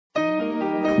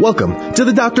Welcome to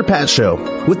the Dr. Pat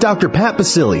Show with Dr. Pat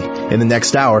Basili. In the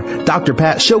next hour, Dr.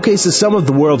 Pat showcases some of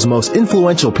the world's most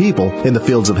influential people in the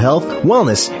fields of health,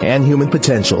 wellness, and human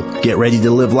potential. Get ready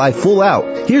to live life full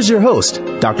out. Here's your host,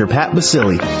 Dr. Pat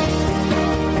Basili.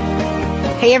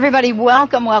 Hey everybody,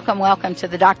 welcome to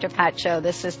the Dr. Pat Show.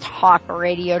 This is Talk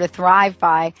Radio to Thrive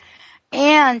By.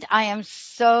 And I am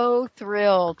so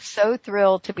thrilled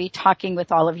to be talking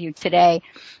with all of you today.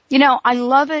 You know, I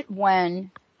love it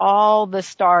when all the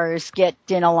stars get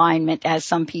in alignment, as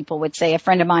some people would say. A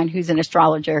friend of mine who's an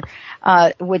astrologer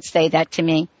would say that to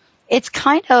me. It's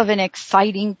kind of an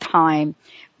exciting time.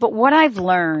 But what I've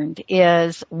learned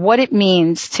is what it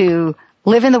means to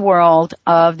live in the world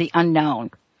of the unknown.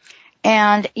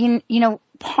 And,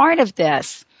 part of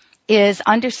this is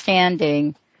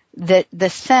understanding the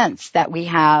sense that we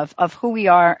have of who we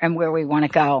are and where we want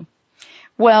to go.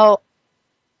 Well,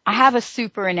 I have a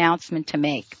super announcement to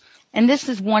make. And this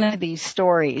is one of these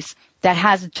stories that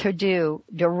has to do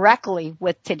directly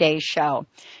with today's show.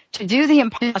 To do the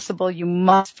impossible, you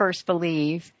must first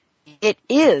believe it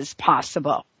is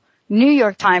possible. New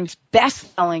York Times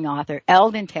best-selling author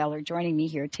Eldon Taylor joining me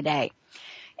here today.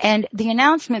 And the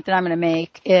announcement that I'm going to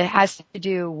make, it has to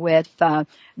do with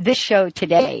this show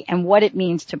today and what it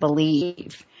means to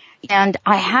believe. And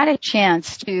I had a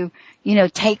chance to,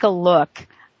 take a look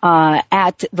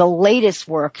at the latest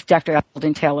work Dr.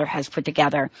 Eldon Taylor has put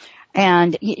together.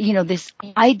 And, this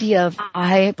idea of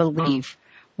I believe,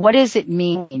 what does it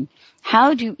mean?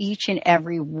 How do each and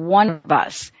every one of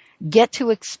us get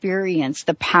to experience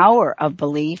the power of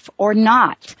belief or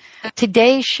not?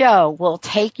 Today's show will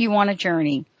take you on a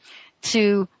journey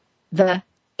to the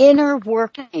inner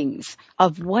workings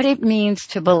of what it means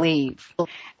to believe.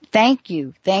 Thank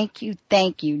you,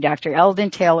 Dr. Eldon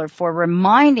Taylor, for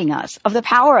reminding us of the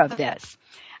power of this.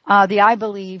 The I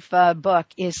Believe book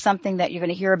is something that you're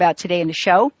going to hear about today in the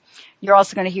show. You're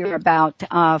also going to hear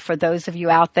about, for those of you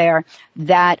out there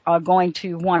that are going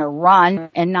to want to run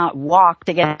and not walk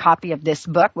to get a copy of this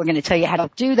book, we're going to tell you how to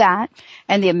do that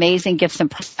and the amazing gifts and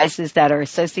prizes that are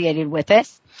associated with it.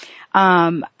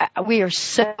 We are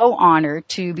so honored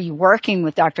to be working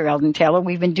with Dr. Eldon Taylor.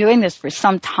 We've been doing this for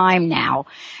some time now,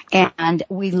 and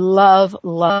we love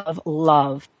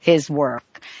his work.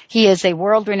 He is a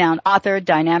world-renowned author,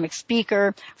 dynamic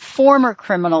speaker, former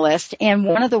criminalist, and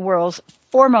one of the world's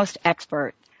foremost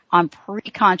experts on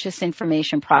pre-conscious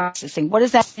information processing. What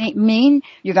does that mean?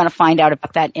 You're going to find out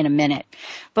about that in a minute.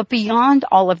 But beyond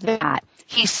all of that,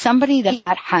 he's somebody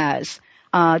that has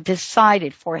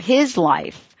decided for his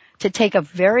life to take a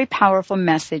very powerful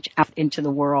message out into the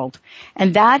world.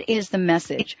 And that is the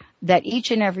message that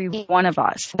each and every one of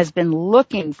us has been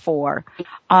looking for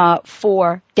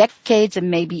decades and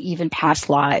maybe even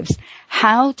past lives.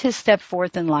 How to step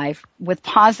forth in life with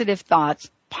positive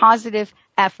thoughts, positive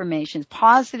affirmations,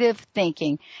 positive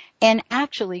thinking, and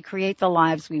actually create the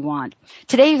lives we want.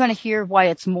 Today you're going to hear why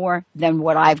it's more than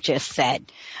what I've just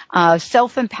said.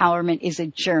 Self-empowerment is a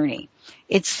journey.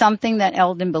 It's something that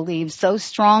Eldon believes so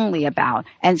strongly about,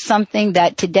 and something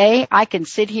that today I can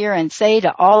sit here and say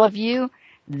to all of you,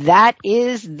 that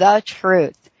is the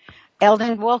truth.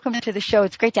 Eldon, welcome to the show.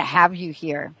 It's great to have you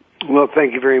here. Well,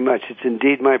 thank you very much. It's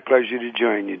indeed my pleasure to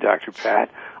join you, Dr.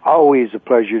 Pat. Always a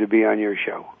pleasure to be on your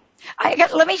show.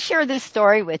 Let me share this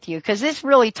story with you, because this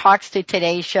really talks to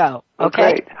today's show.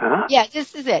 Okay? Great. Huh? Yeah,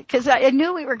 this is it, because I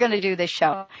knew we were going to do this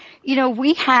show.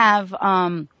 We have...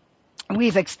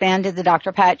 We've expanded the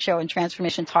Dr. Pat Show and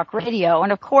Transformation Talk Radio.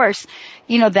 And of course,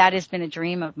 that has been a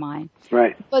dream of mine.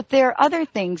 Right. But there are other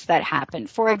things that happen.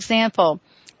 For example,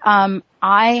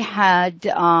 I had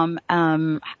known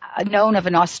of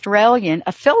an Australian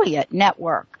affiliate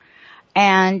network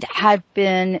and had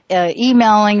been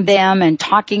emailing them and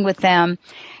talking with them.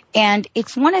 And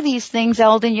it's one of these things,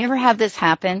 Eldon, you ever have this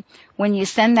happen when you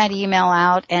send that email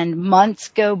out and months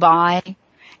go by?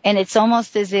 And it's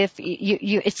almost as if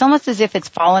it's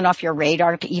fallen off your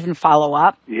radar to even follow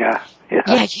up. Yeah.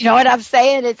 Yeah, you know what I'm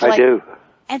saying? It's I do.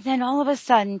 And then all of a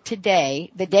sudden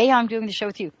today, the day I'm doing the show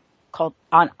with you, called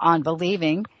on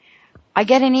Believing, I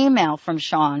get an email from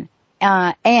Sean,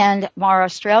 and our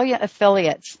Australia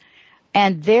affiliates,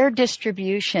 and their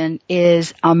distribution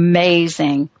is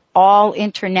amazing. All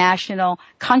international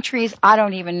countries. I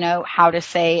don't even know how to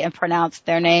say and pronounce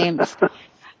their names.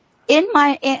 In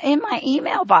my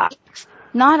email box,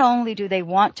 not only do they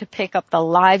want to pick up the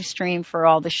live stream for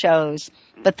all the shows,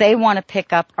 but they want to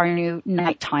pick up our new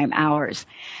nighttime hours.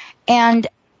 And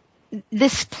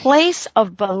this place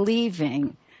of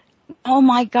believing, oh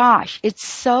my gosh, it's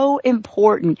so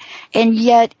important. And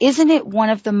yet, isn't it one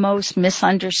of the most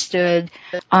misunderstood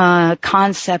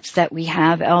concepts that we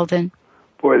have, Eldon?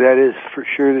 Boy, that is for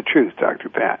sure the truth, Dr.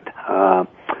 Pat. A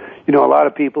lot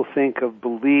of people think of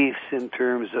beliefs in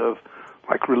terms of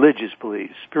like religious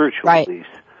beliefs, spiritual beliefs,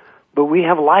 but we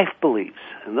have life beliefs.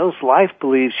 And those life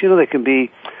beliefs, they can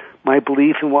be my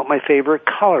belief in what my favorite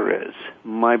color is,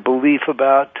 my belief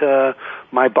about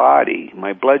my body,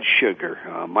 my blood sugar,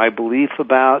 my belief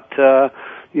about,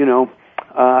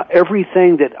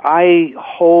 everything that I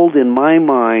hold in my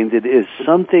mind that is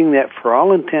something that for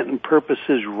all intent and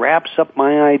purposes wraps up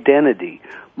my identity,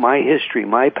 my history,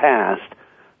 my past.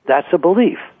 That's a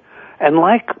belief. And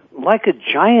like a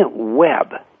giant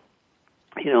web,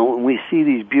 when we see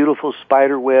these beautiful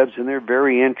spider webs and they're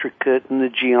very intricate and the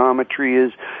geometry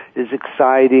is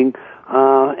exciting,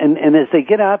 and as they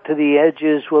get out to the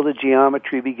edges, the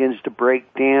geometry begins to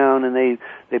break down and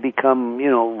they become,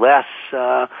 less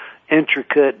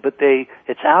intricate, but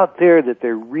it's out there that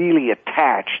they're really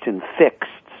attached and fixed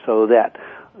so that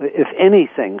if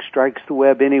anything strikes the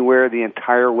web anywhere, the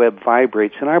entire web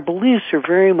vibrates. And our beliefs are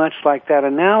very much like that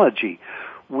analogy.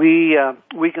 We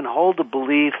can hold a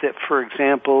belief that, for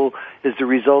example, is the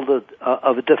result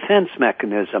of a defense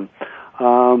mechanism,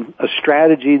 a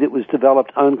strategy that was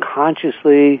developed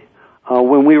unconsciously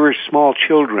when we were small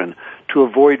children to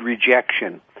avoid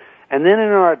rejection. And then in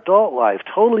our adult life,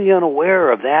 totally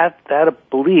unaware of that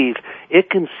belief, it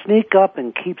can sneak up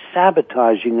and keep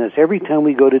sabotaging us every time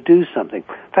we go to do something.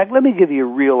 In fact, let me give you a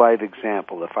real-life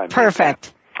example, if I may.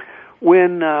 Perfect.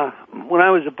 When I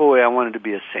was a boy, I wanted to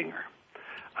be a singer.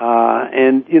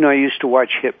 And I used to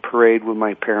watch Hit Parade with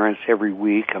my parents every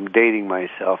week. I'm dating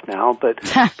myself now, but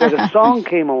a song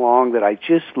came along that I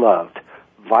just loved,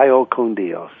 Vaya con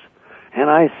Dios. And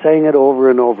I sang it over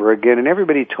and over again, and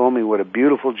everybody told me what a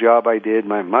beautiful job I did.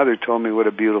 My mother told me what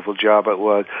a beautiful job it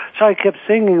was. So I kept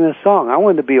singing this song. I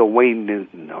wanted to be a Wayne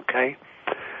Newton, okay?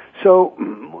 So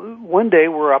one day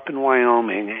we're up in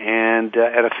Wyoming and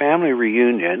at a family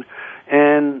reunion,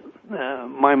 and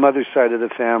my mother's side of the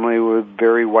family were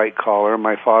very white collar,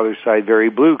 my father's side very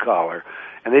blue collar,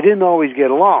 and they didn't always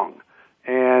get along.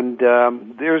 And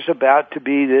there's about to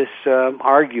be this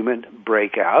argument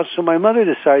break out. So my mother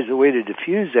decides the way to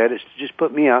diffuse that is to just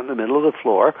put me out in the middle of the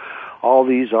floor, all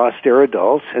these austere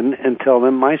adults, and tell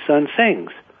them my son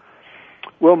sings.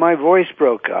 Well, my voice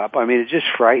broke up. I mean, it just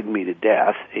frightened me to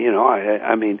death.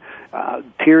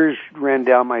 Tears ran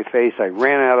down my face. I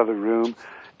ran out of the room.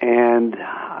 And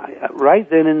right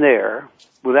then and there,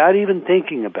 without even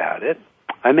thinking about it,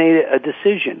 I made a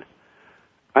decision.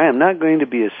 I am not going to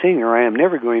be a singer. I am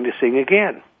never going to sing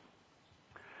again.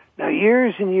 Now,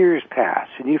 years and years pass,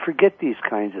 and you forget these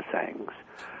kinds of things.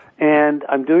 And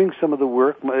I'm doing some of the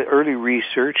work, my early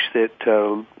research that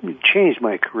changed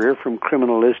my career from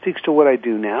criminalistics to what I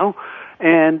do now.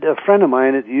 And a friend of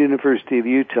mine at the University of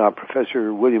Utah,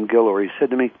 Professor William Guillory,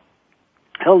 said to me,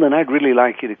 Eldon, I'd really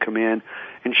like you to come in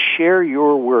and share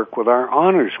your work with our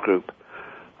honors group.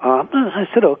 I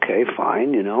said, okay,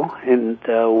 fine, and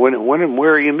when and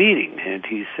where are you meeting? And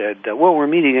he said, well, we're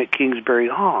meeting at Kingsbury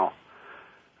Hall.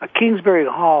 A Kingsbury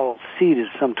Hall seat is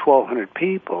some 1,200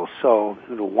 people, so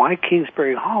why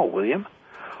Kingsbury Hall, William?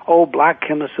 Oh, Black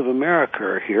Chemists of America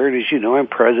are here, and as you know, I'm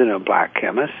president of Black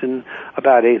Chemists, and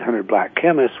about 800 Black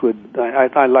Chemists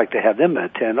I'd like to have them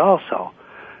attend also.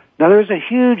 Now, there's a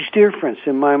huge difference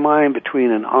in my mind between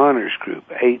an honors group,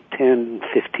 8, 10,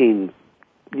 15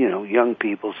 young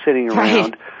people sitting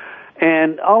around. Right.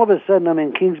 And all of a sudden I'm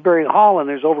in Kingsbury Hall and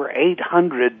there's over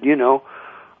 800,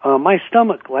 my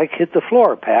stomach hit the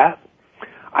floor, Pat.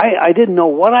 I didn't know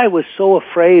what I was so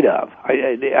afraid of.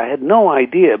 I had no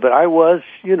idea, but I was,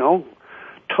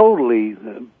 totally,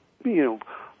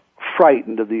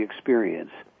 frightened of the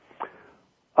experience.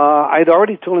 I'd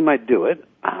already told him I'd do it.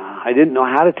 I didn't know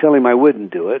how to tell him I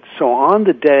wouldn't do it. So on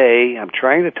the day, I'm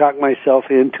trying to talk myself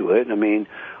into it.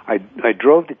 I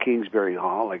drove to Kingsbury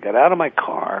Hall. I got out of my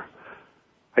car.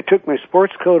 I took my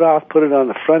sports coat off, put it on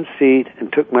the front seat,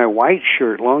 and took my white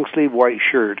shirt, long-sleeve white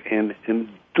shirt, and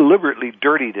deliberately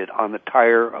dirtied it on the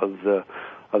tire of the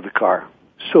car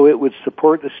so it would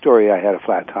support the story I had a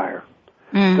flat tire.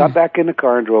 Got back in the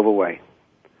car and drove away.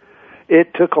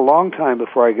 It took a long time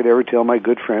before I could ever tell my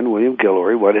good friend William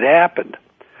Guillory what had happened.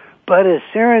 But as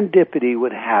serendipity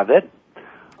would have it,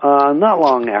 not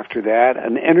long after that,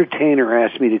 an entertainer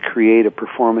asked me to create a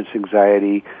performance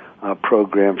anxiety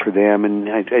program for them, and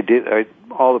I did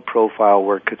all the profile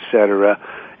work, etc.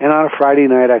 And on a Friday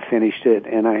night, I finished it,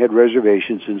 and I had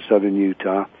reservations in southern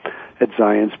Utah at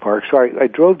Zions Park. So I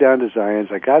drove down to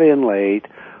Zions. I got in late,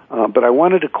 but I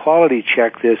wanted to quality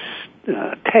check this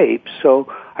tape,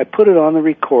 so I put it on the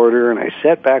recorder, and I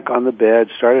sat back on the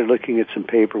bed, started looking at some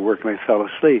paperwork, and I fell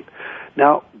asleep.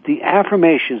 Now, the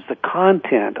affirmations, the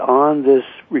content on this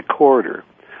recorder,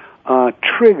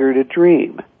 triggered a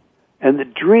dream. And the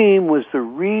dream was the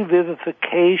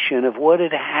revivification of what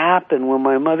had happened when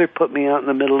my mother put me out in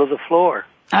the middle of the floor.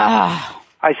 Ah.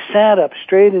 I sat up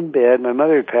straight in bed. My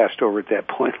mother had passed over at that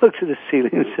point, looked at the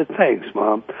ceiling and said, "Thanks,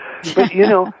 Mom." But,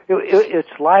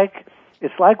 it's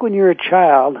like when you're a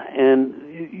child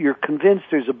and you're convinced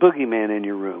there's a boogeyman in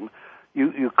your room.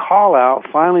 You call out,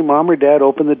 finally Mom or Dad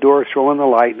open the door, throw on the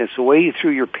light, and it's the way you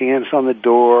threw your pants on the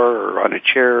door or on a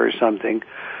chair or something.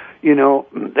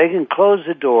 They can close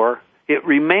the door. It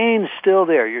remains still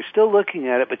there. You're still looking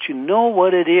at it, but you know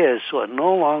what it is, so it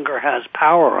no longer has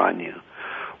power on you.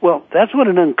 Well, that's what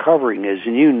an uncovering is,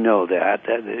 and you know that.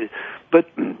 But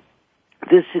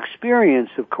this experience,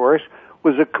 of course,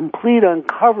 was a complete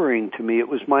uncovering to me. It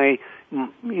was my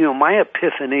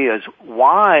epiphany as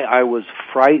why I was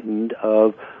frightened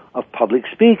of public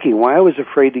speaking, why I was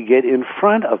afraid to get in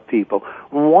front of people.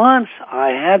 Once I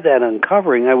had that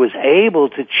uncovering, I was able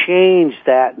to change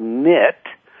that knit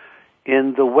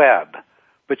in the web.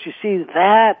 But you see,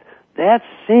 that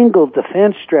single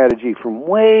defense strategy from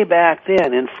way back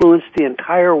then influenced the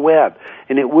entire web,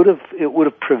 and it would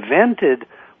have prevented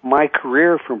my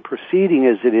career from proceeding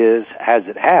as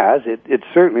it has. It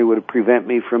certainly would have prevented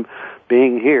me from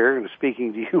being here and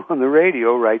speaking to you on the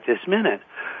radio right this minute.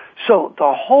 So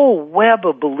the whole web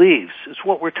of beliefs is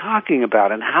what we're talking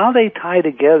about, and how they tie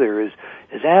together is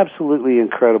absolutely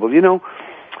incredible.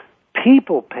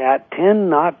 People, Pat, tend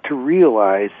not to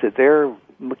realize that they're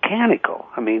mechanical.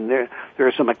 I mean,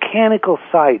 there's a mechanical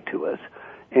side to us,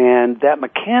 and that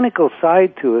mechanical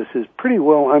side to us is pretty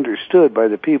well understood by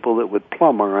the people that would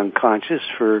plumb our unconscious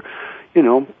for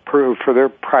their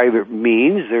private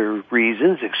means, their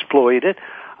reasons, exploit it.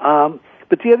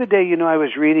 But the other day, I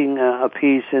was reading a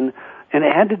piece, and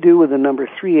it had to do with the number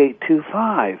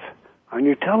 3825 on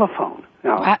your telephone.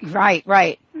 Now,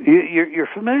 right. You're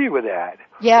familiar with that.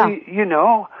 Yeah.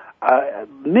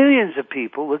 Millions of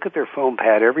people look at their phone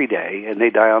pad every day, and they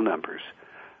dial numbers.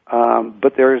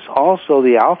 But there's also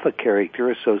the alpha character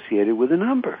associated with a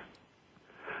number.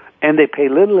 And they pay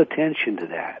little attention to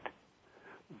that.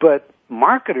 But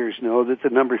marketers know that the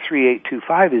number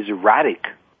 3825 is erratic.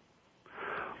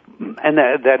 And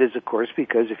that is, of course,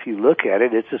 because if you look at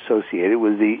it, it's associated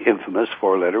with the infamous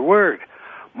four-letter word.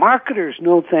 Marketers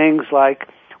know things like,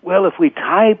 well, if we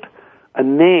type a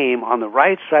name on the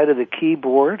right side of the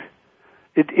keyboard,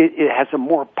 it has a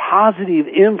more positive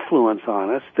influence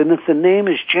on us than if the name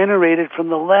is generated from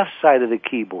the left side of the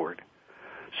keyboard.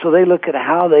 So they look at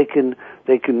how they can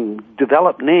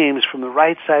develop names from the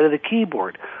right side of the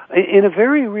keyboard. In a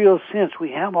very real sense,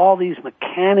 we have all these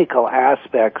mechanical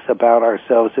aspects about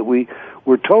ourselves that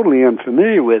we're totally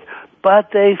unfamiliar with,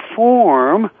 but they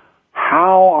form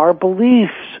how our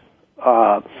beliefs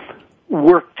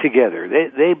work together.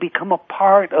 They become a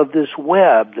part of this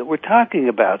web that we're talking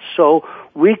about. So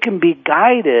we can be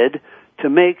guided to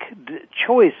make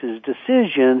choices,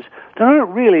 decisions that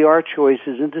aren't really our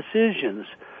choices and decisions.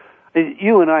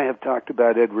 You and I have talked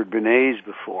about Edward Bernays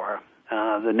before,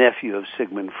 the nephew of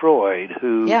Sigmund Freud,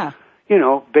 who,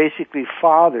 basically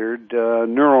fathered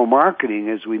neuromarketing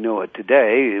as we know it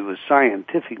today. It was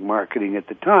scientific marketing at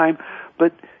the time.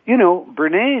 But,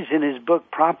 Bernays in his book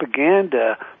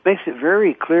Propaganda makes it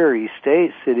very clear. He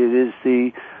states that it is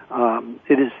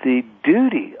the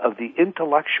duty of the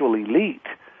intellectual elite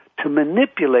to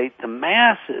manipulate the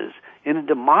masses in a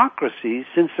democracy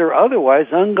since they're otherwise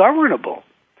ungovernable.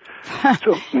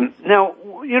 So now,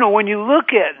 when you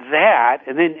look at that,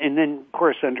 and then of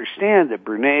course understand that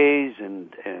Bernays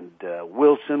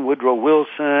and Woodrow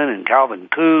Wilson and Calvin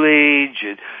Coolidge,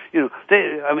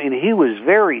 and he was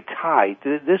very tight.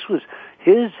 This was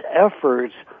his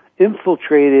efforts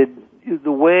infiltrated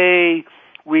the way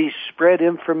we spread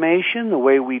information, the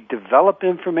way we develop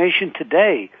information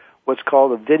today. What's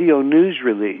called a video news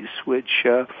release, which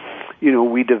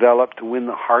we developed to win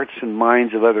the hearts and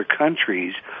minds of other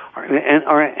countries, and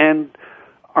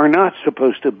are not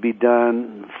supposed to be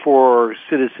done for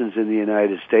citizens in the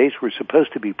United States. We're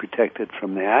supposed to be protected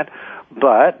from that,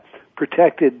 but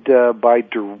protected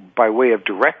by way of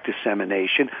direct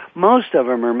dissemination. Most of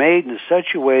them are made in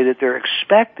such a way that they're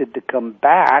expected to come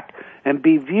back and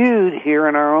be viewed here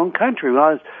in our own country.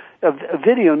 Well, a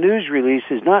video news release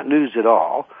is not news at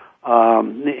all.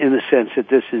 In the sense that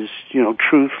this is,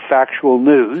 truth, factual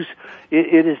news.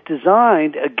 It is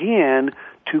designed, again,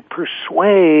 to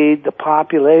persuade the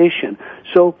population.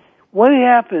 So what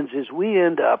happens is we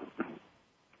end up,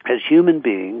 as human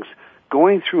beings,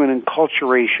 going through an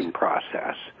enculturation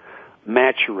process.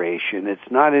 maturation. It's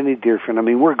not any different. I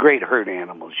mean, we're great herd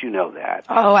animals. You know that.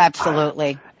 Oh,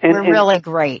 absolutely. We're really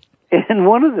great. And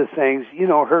one of the things,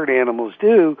 herd animals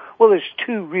do, well, there's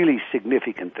two really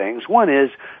significant things. One is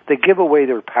they give away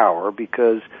their power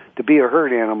because to be a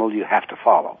herd animal, you have to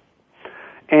follow.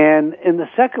 And the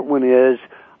second one is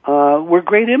we're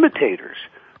great imitators.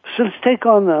 So let's take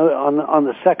on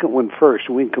the second one first,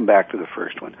 and we can come back to the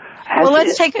first one.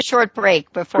 Let's take a short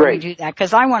break before we do that,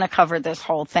 because I want to cover this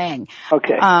whole thing.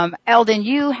 Okay. Eldon,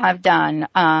 you have done,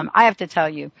 I have to tell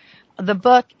you, the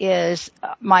book is,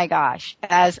 my gosh,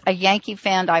 as a Yankee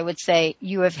fan, I would say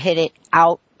you have hit it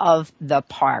out of the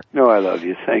park. No, I love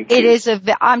you. Thank you. It is even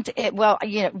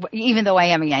though I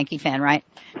am a Yankee fan, right?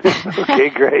 Okay,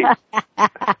 great.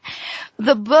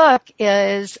 The book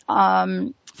is,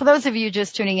 for those of you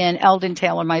just tuning in, Eldon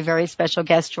Taylor, my very special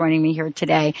guest joining me here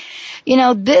today.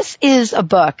 This is a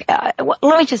book. Let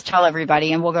me just tell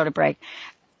everybody, and we'll go to break.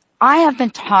 I have been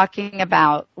talking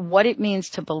about what it means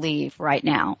to believe right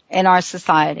now in our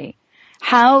society,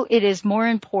 how it is more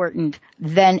important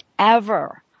than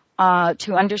ever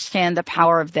to understand the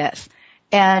power of this.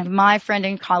 And my friend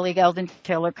and colleague Eldon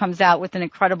Taylor comes out with an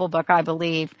incredible book, I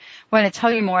believe. I'm going to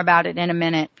tell you more about it in a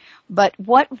minute. But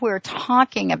what we're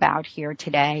talking about here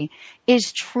today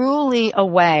is truly a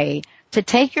way to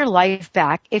take your life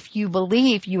back if you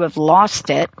believe you have lost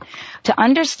it, to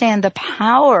understand the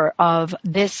power of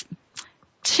this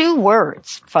 2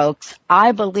 words, folks,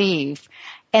 I believe.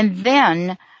 And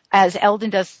then, as Eldon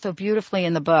does so beautifully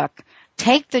in the book,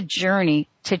 take the journey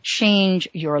to change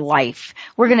your life.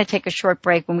 We're going to take a short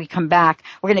break. When we come back,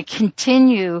 we're going to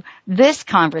continue this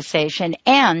conversation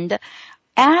and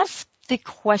ask the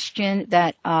question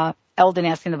that Eldon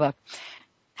asked in the book.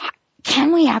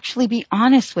 Can we actually be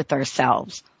honest with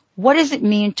ourselves? What does it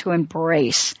mean to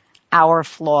embrace our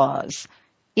flaws,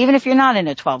 even if you're not in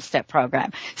a 12-step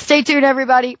program? Stay tuned,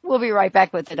 everybody. We'll be right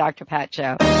back with the Dr. Pat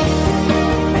Show.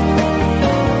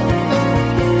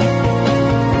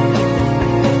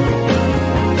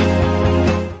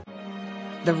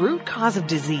 The root cause of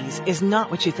disease is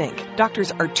not what you think.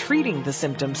 Doctors are treating the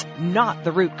symptoms, not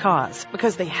the root cause,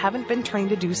 because they haven't been trained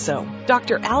to do so.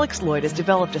 Dr. Alex Lloyd has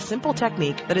developed a simple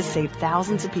technique that has saved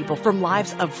thousands of people from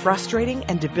lives of frustrating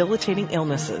and debilitating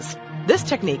illnesses. This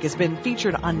technique has been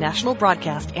featured on national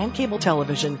broadcast and cable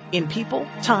television in People,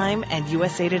 Time, and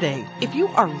USA Today. If you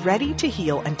are ready to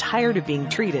heal and tired of being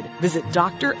treated, visit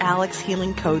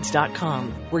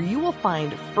dralexhealingcodes.com, where you will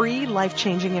find free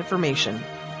life-changing information.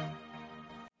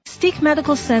 Mystique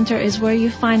Medical Center is where you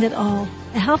find it all.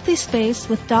 A healthy space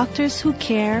with doctors who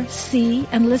care, see,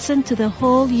 and listen to the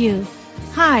whole you.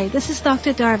 Hi, this is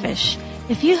Dr. Darvish.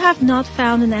 If you have not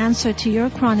found an answer to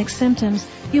your chronic symptoms,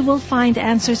 you will find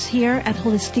answers here at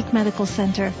Holistic Medical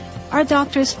Center. Our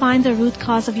doctors find the root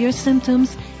cause of your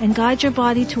symptoms and guide your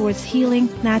body towards healing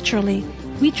naturally.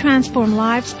 We transform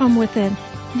lives from within.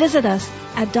 Visit us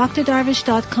at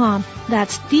drdarvish.com.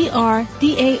 That's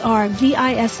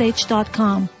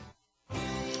drdarvish.com.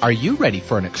 Are you ready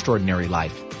for an extraordinary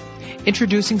life?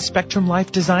 Introducing Spectrum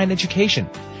Life Design Education.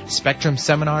 Spectrum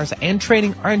seminars and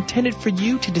training are intended for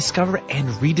you to discover and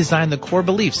redesign the core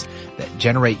beliefs that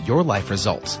generate your life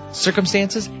results,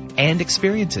 circumstances, and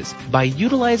experiences by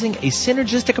utilizing a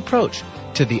synergistic approach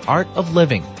to the art of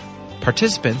living.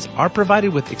 Participants are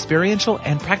provided with experiential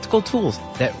and practical tools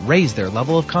that raise their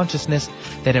level of consciousness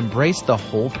that embrace the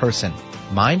whole person,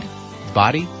 mind,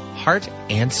 body, heart,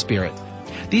 and spirit.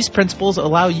 These principles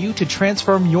allow you to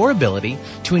transform your ability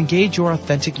to engage your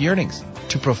authentic yearnings,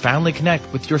 to profoundly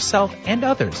connect with yourself and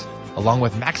others, along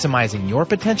with maximizing your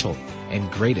potential and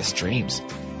greatest dreams.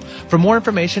 For more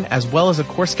information as well as a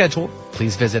course schedule,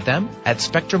 please visit them at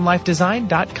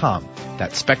SpectrumLifeDesign.com.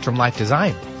 That's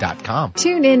SpectrumLifeDesign.com.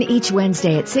 Tune in each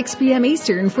Wednesday at 6 p.m.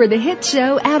 Eastern for the hit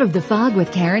show Out of the Fog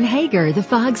with Karen Hager, the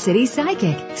Fog City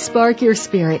Psychic. Spark your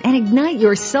spirit and ignite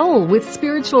your soul with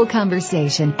spiritual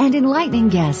conversation and enlightening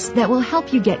guests that will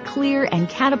help you get clear and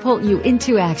catapult you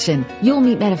into action. You'll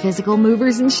meet metaphysical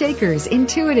movers and shakers,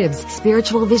 intuitives,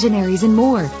 spiritual visionaries, and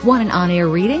more. Want an on-air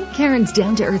reading? Karen's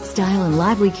down-to-earth style and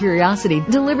lively curiosity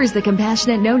delivers the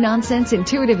compassionate, no-nonsense,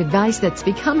 intuitive advice that's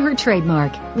become her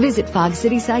trademark. Visit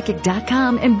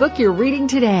FogCityPsychic.com and book your reading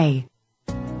today.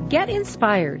 Get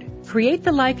inspired. Create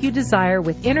the life you desire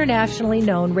with internationally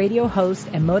known radio host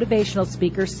and motivational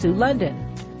speaker Sue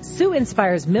London. Sue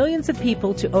inspires millions of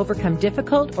people to overcome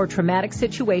difficult or traumatic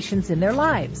situations in their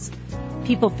lives.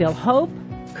 People feel hope,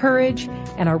 courage,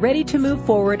 and are ready to move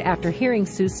forward after hearing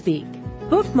Sue speak.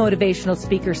 Book motivational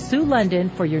speaker Sue London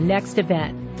for your next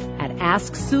event at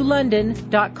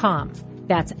AskSueLondon.com.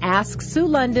 That's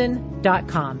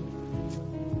AskSueLondon.com.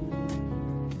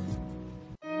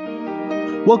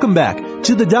 Welcome back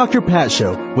to the Dr. Pat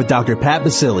Show with Dr. Pat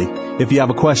Basili. If you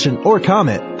have a question or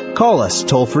comment, call us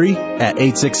toll-free at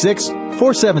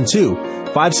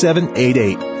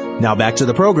 866-472-5788. Now back to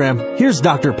the program. Here's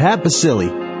Dr. Pat Basili.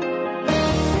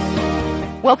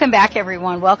 Welcome back,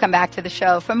 everyone. Welcome back to the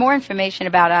show. For more information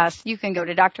about us, you can go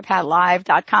to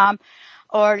drpatlive.com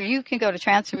or you can go to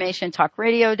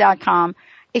transformationtalkradio.com.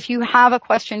 If you have a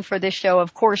question for this show,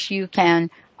 of course, you can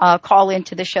call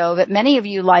into the show, but many of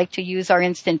you like to use our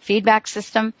instant feedback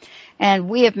system, and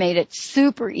we have made it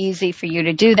super easy for you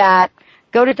to do that.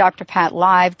 Go to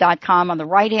drpatlive.com on the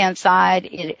right-hand side.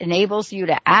 It enables you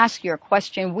to ask your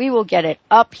question. We will get it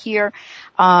up here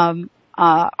on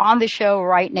the show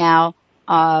right now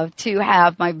to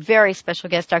have my very special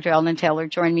guest, Dr. Eldon Taylor,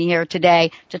 join me here today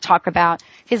to talk about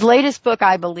his latest book,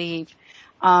 I believe.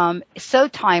 So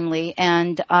timely,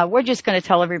 and we're just going to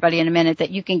tell everybody in a minute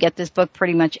that you can get this book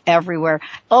pretty much everywhere.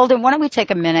 Eldon, why don't we take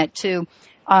a minute to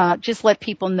just let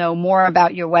people know more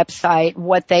about your website,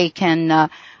 what they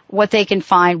can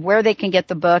find, where they can get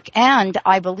the book, and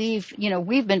I believe,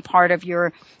 we've been part of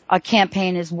your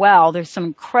campaign as well. There's some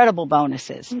incredible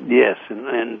bonuses. Yes,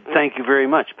 and thank you very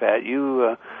much, Pat.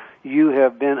 You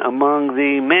have been among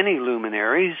the many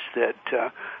luminaries that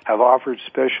have offered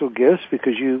special gifts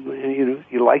because you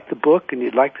like the book and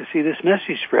you'd like to see this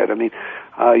message spread. I mean,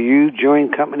 you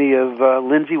joined company of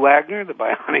Lindsay Wagner, the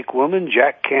Bionic Woman,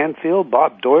 Jack Canfield,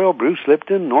 Bob Doyle, Bruce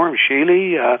Lipton, Norm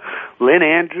Shealy, Lynn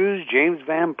Andrews, James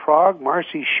Van Prague,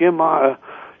 Marcy Shimoff,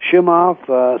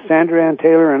 Sandra Ann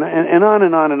Taylor, and on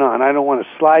and on and on. I don't want to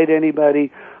slide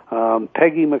anybody.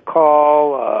 Peggy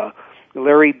McCall,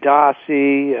 Larry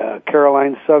Dossey,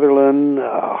 Caroline Sutherland,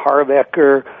 Harv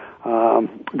Ecker.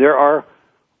 There are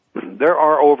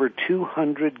over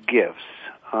 200 gifts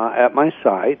at my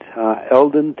site,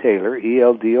 Eldon Taylor,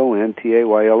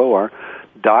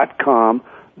 ELDONTAYLOR.com,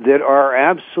 that are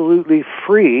absolutely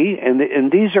free,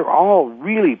 and these are all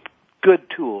really good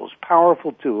tools,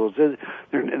 powerful tools. They're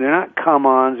not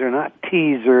come-ons, they're not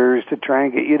teasers to try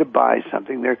and get you to buy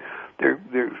something. They're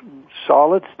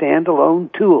solid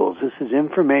standalone tools. This is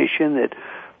information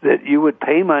that you would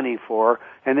pay money for,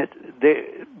 and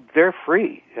they're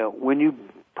free when you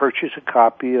purchase a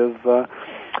copy of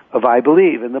I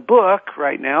Believe. And the book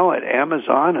right now at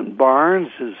Amazon and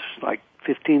Barnes is like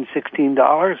 $15,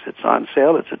 $16. It's on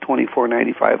sale. It's a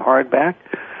 $24.95 hardback,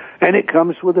 and it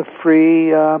comes with a free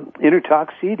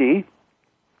InnerTalk CD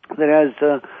that has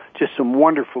just some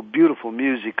wonderful, beautiful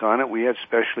music on it. We have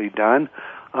specially done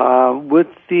with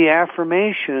the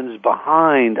affirmations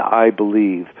behind I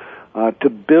Believe. To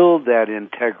build that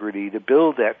integrity, to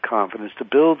build that confidence, to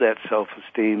build that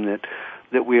self-esteem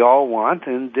that we all want,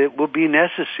 and it will be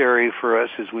necessary for us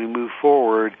as we move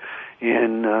forward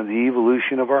in the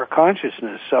evolution of our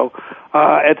consciousness. So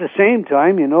at the same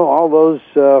time, all those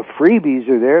freebies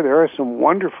are there. There are some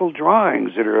wonderful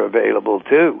drawings that are available,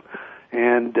 too.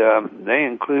 And they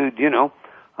include,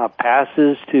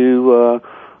 passes to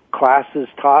classes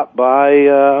taught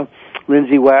by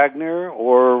Lindsay Wagner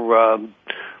or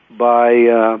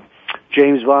by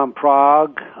James Van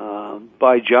Prague,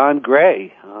 by John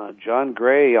Gray. John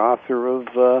Gray, author of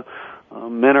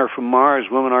Men Are From Mars,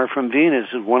 Women Are From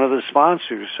Venus, is one of the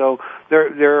sponsors. So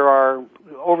there are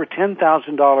over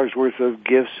 $10,000 worth of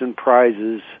gifts and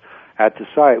prizes at the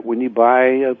site when you buy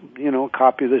a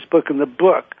copy of this book. And the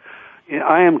book,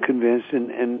 I am convinced,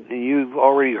 and you've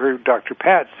already heard Dr.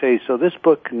 Pat say, so this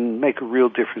book can make a real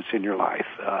difference in your life.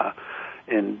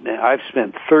 And I've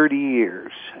spent 30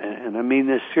 years, and I mean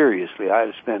this seriously,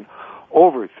 I've spent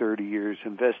over 30 years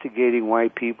investigating why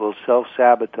people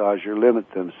self-sabotage or limit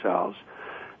themselves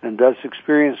and thus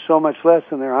experience so much less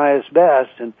than their highest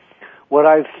best. And what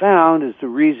I've found is the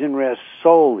reason rests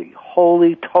solely,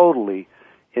 wholly, totally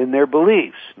in their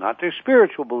beliefs, not their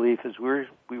spiritual belief, as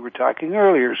we were talking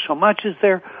earlier, so much as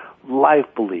their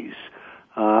life beliefs.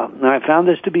 And I found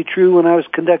this to be true when I was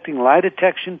conducting lie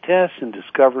detection tests and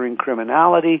discovering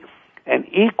criminality, and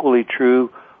equally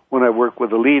true when I work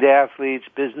with elite athletes,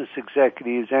 business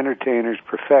executives, entertainers,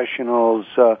 professionals,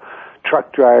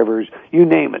 truck drivers, you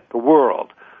name it, the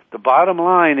world. The bottom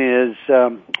line is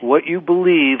what you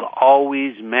believe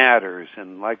always matters.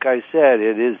 And like I said,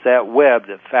 it is that web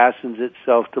that fastens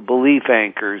itself to belief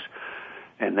anchors,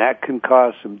 and that can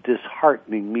cause some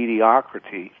disheartening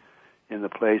mediocrity in the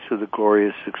place of the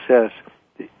glorious success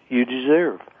that you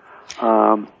deserve.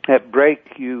 At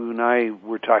break, you and I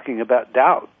were talking about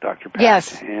doubt, Dr. Pat.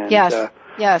 Yes,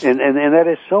 yes. And that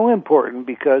is so important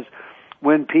because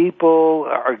when people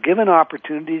are given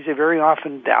opportunities, they very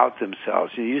often doubt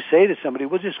themselves. And you say to somebody,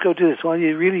 well, just go do this. Well,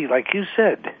 you really, like you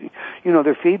said,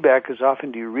 their feedback is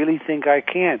often, do you really think I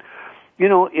can?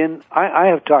 I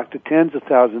have talked to tens of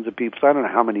thousands of people, so I don't know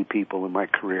how many people in my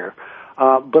career,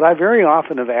 but I very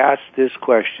often have asked this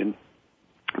question,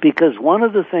 because one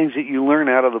of the things that you learn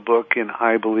out of the book, and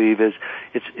I believe, is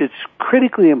it's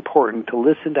critically important to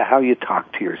listen to how you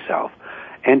talk to yourself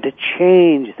and to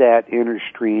change that inner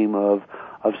stream of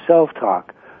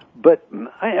self-talk. But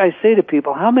I say to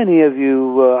people, how many of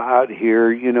you out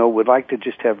here, would like to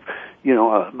just have,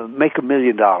 make $1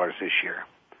 million this year?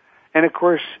 And of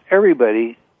course,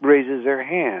 everybody raises their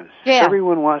hands. Yeah.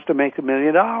 Everyone wants to make $1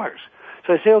 million.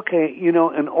 So I say, okay, in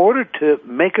order to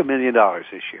make $1 million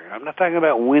this year, I'm not talking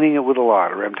about winning it with a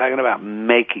lottery. I'm talking about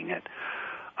making it.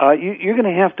 You're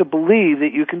going to have to believe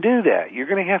that you can do that. You're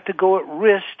going to have to go at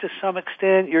risk to some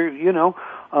extent. You're going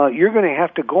to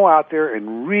have to go out there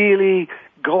and really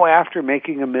go after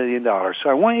making $1 million. So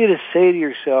I want you to say to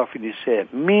yourself, and you say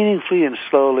it meaningfully and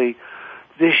slowly,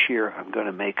 this year I'm going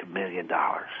to make $1 million.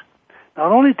 Now,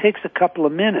 it only takes a couple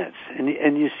of minutes,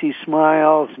 and you see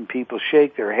smiles, and people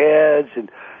shake their heads,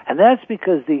 and that's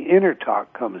because the inner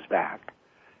talk comes back.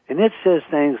 And it says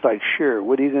things like, sure,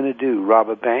 what are you going to do, rob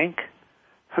a bank?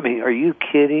 I mean, are you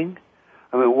kidding?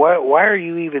 I mean, why are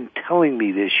you even telling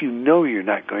me this? You know you're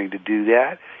not going to do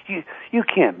that. You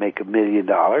can't make $1 million.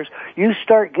 You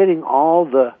start getting all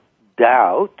the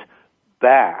doubt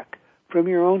back from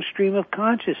your own stream of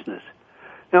consciousness.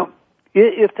 Now,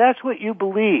 if that's what you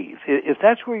believe, if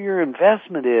that's where your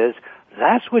investment is,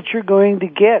 that's what you're going to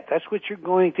get. That's what you're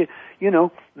going to,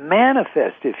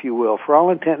 manifest, if you will, for all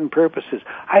intent and purposes.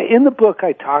 In the book,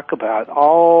 I talk about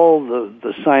all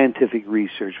the scientific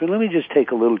research, but let me just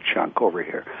take a little chunk over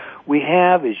here. We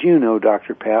have, as you know,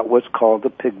 Dr. Pat, what's called the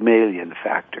Pygmalion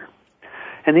factor.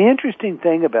 And the interesting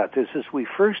thing about this is we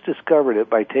first discovered it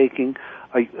by taking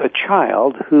a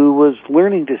child who was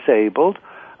learning disabled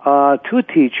to a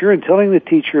teacher and telling the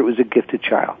teacher it was a gifted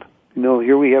child.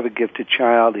 Here we have a gifted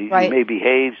child. He may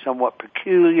behave somewhat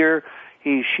peculiar,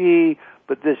 he, she,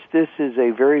 but this is a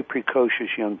very precocious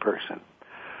young person.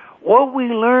 What we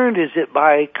learned is that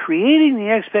by creating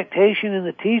the expectation in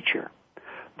the teacher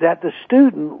that the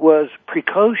student was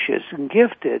precocious and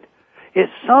gifted, it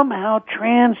somehow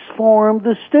transformed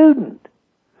the student.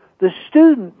 The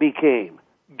student became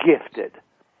gifted.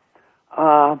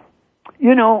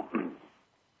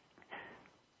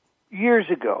 Years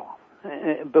ago,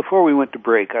 before we went to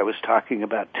break, I was talking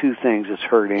about two things as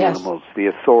herd animals, the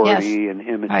authority and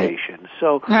imitation.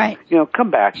 So,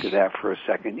 come back to that for a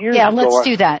second. Let's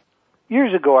do that.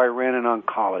 Years ago, I ran an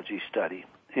oncology study,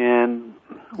 and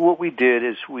what we did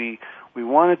is we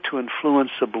wanted to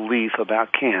influence a belief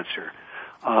about cancer.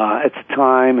 At the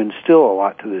time, and still a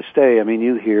lot to this day, I mean,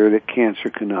 you hear that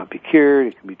cancer cannot be cured,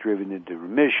 it can be driven into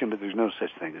remission, but there's no such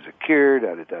thing as a cure,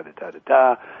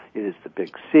 da-da-da-da-da-da. It is the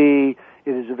big C.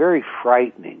 It is a very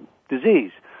frightening disease.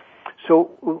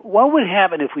 So what would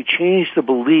happen if we changed the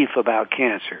belief about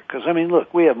cancer? Because, I mean,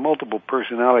 look, we have multiple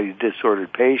personality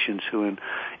disordered patients who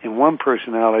in one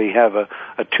personality have a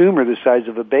tumor the size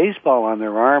of a baseball on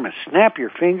their arm, and snap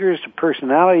your fingers, the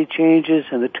personality changes,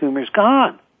 and the tumor's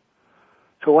gone.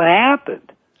 So what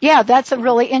happened? Yeah, that's a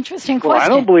really interesting question. Well, I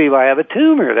don't believe I have a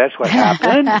tumor. That's what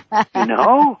happened,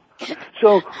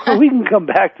 So we can come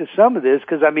back to some of this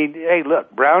because, I mean, hey,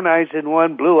 look, brown eyes in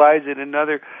one, blue eyes in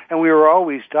another, and we were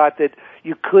always taught that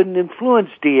you couldn't influence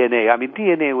DNA. I mean,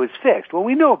 DNA was fixed. Well,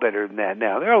 we know better than that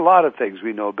now. There are a lot of things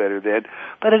we know better than.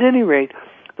 But at any rate,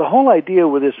 the whole idea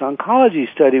with this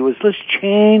oncology study was let's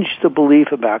change the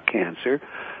belief about cancer.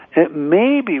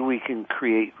 Maybe we can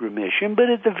create remission, but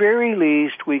at the very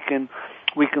least we can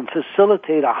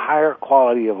facilitate a higher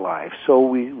quality of life. So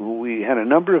we had a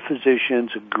number of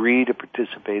physicians agree to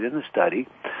participate in the study,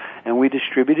 and we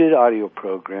distributed audio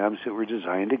programs that were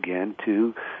designed again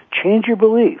to change your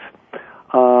belief,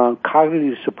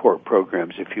 cognitive support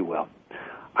programs, if you will.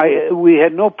 We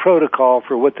had no protocol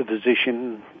for what the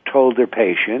physician told their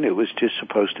patient. It was just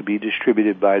supposed to be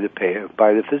distributed by the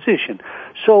physician.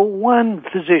 So one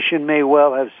physician may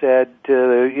well have said to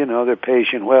their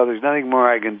patient, well, there's nothing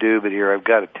more I can do, but here I've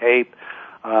got a tape.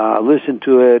 Listen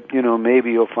to it.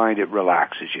 Maybe you'll find it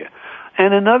relaxes you.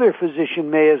 And another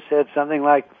physician may have said something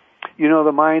like,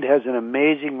 the mind has an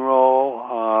amazing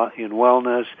role in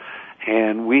wellness,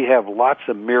 and we have lots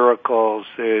of miracles.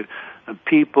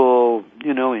 People,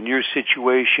 in your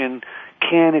situation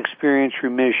can experience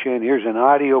remission. Here's an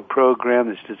audio program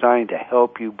that's designed to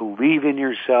help you believe in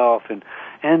yourself and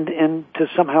to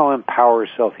somehow empower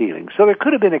self-healing. So there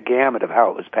could have been a gamut of how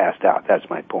it was passed out. That's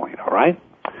my point, all right?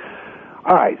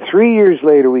 All right, 3 years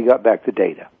later, we got back the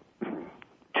data.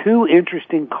 Two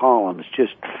interesting columns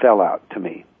just fell out to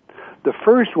me. The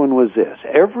first one was this.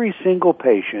 Every single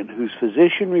patient whose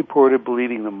physician reported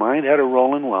believing the mind had a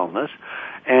role in wellness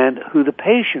and who the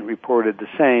patient reported the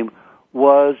same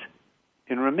was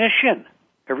in remission.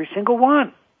 Every single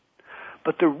one.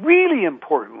 But the really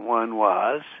important one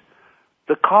was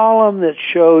the column that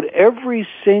showed every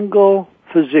single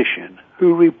physician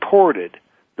who reported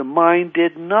the mind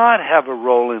did not have a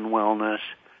role in wellness.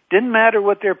 Didn't matter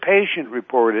what their patient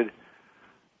reported,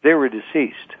 they were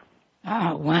deceased.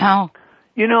 Oh, wow.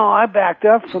 You know, I backed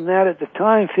up from that at the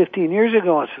time 15 years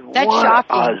ago and said, That's what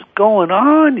shocking. is going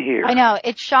on here? I know,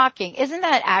 it's shocking. Isn't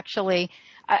that actually,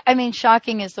 I mean,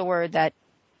 shocking is the word that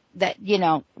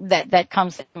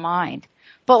comes to mind.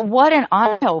 But what an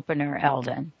eye-opener,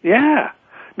 Eldon. Yeah.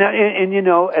 Now, and you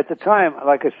know, at the time,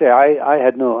 like I say, I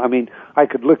had no, I mean, I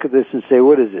could look at this and say,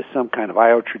 what is this, some kind of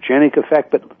iatrogenic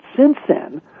effect? But since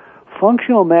then,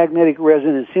 functional magnetic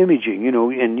resonance imaging, you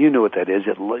know, and you know what that is.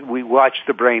 We watch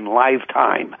the brain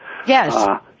lifetime. Yes.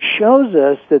 Shows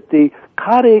us that the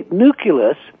caudate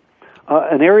nucleus,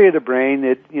 an area of the brain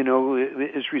that, you know,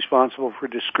 is responsible for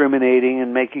discriminating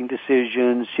and making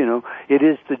decisions, you know, it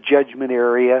is the judgment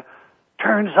area,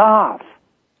 turns off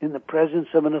in the presence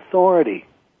of an authority.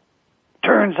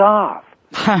 Turns off.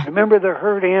 Remember the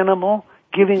herd animal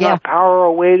giving our power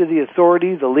away to the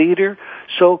authority, the leader?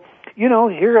 So, you know,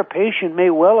 here a patient may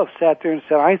well have sat there and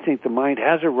said, I think the mind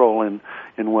has a role in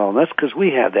wellness, because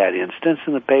we have that instance,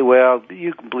 and well,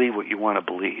 you can believe what you want to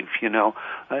believe, you know.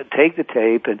 Take the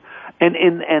tape, and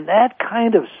that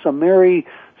kind of summary,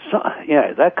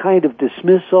 that kind of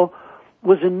dismissal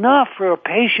was enough for a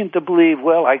patient to believe,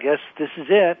 well, I guess this is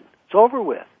it. It's over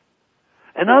with.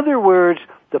 In other words,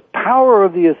 the power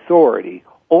of the authority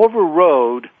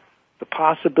overrode the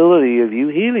possibility of you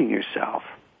healing yourself.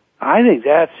 I think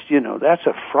that's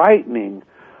a frightening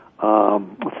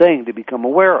thing to become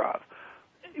aware of.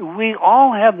 We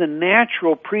all have the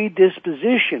natural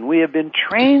predisposition. We have been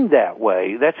trained that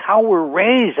way. That's how we're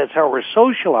raised. That's how we're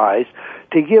socialized,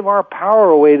 to give our power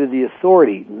away to the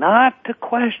authority, not to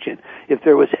question. If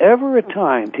there was ever a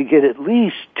time to get at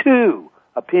least 2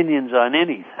 opinions on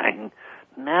anything,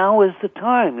 now is the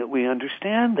time that we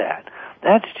understand that.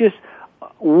 That's just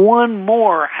one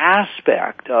more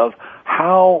aspect of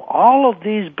how all of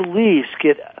these beliefs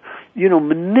get, you know,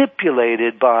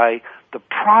 manipulated by the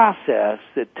process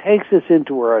that takes us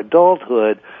into our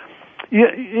adulthood.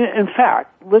 In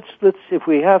fact, let's if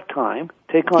we have time,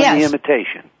 take on the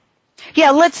imitation.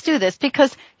 Yeah, let's do this,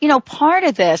 because, you know, part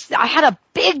of this, I had a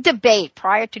big debate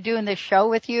prior to doing this show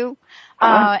with you.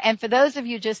 And for those of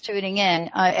you just tuning in,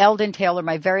 Eldon Taylor,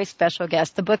 my very special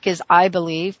guest, the book is I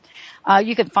Believe.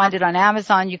 You can find it on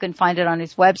Amazon. You can find it on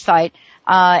his website.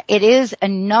 It is a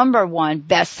 #1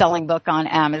 best-selling book on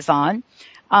Amazon.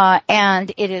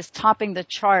 And it is topping the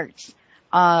charts,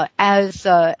 as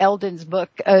Eldon's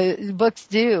books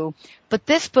do. But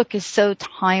this book is so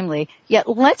timely. Yet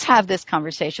let's have this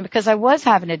conversation, because I was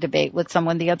having a debate with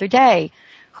someone the other day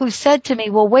who said to me,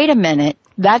 well, wait a minute,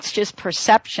 that's just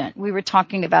perception. We were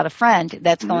talking about a friend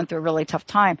that's going through a really tough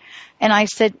time. And I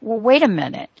said, well, wait a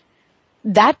minute.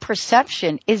 That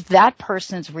perception is that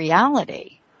person's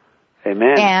reality.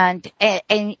 Amen.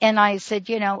 And I said,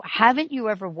 you know, haven't you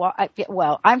ever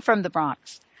well, I'm from the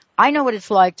Bronx. I know what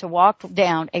it's like to walk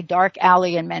down a dark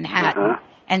alley in Manhattan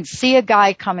and see a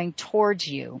guy coming towards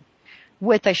you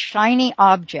with a shiny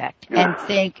object and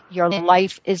think your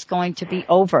life is going to be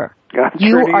over.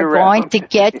 You are going to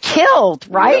get killed,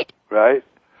 right? Yeah, right.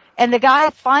 And the guy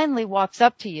finally walks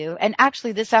up to you, and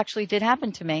this actually did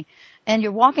happen to me. And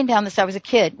you're walking down this, I was a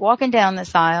kid, walking down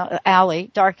this alley,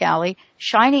 dark alley,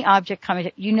 shiny object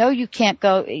coming, you know you can't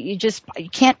go, you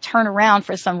can't turn around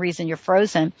for some reason, you're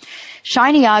frozen.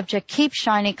 Shiny object keeps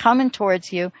shining, coming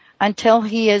towards you until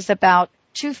he is about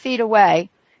 2 feet away.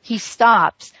 He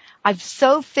stops. I'm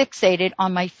so fixated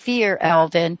on my fear,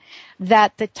 Eldon,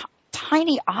 that the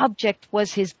tiny object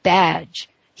was his badge.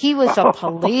 He was a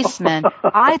policeman.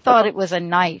 I thought it was a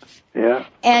knife. Yeah.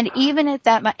 And even at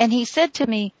that, and he said to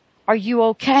me, are you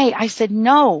okay? I said,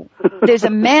 no, there's a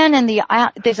man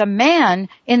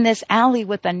in this alley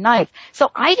with a knife.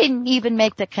 So I didn't even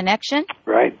make the connection.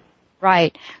 Right.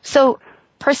 Right. So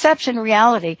perception,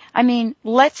 reality. I mean,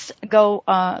 let's go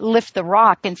lift the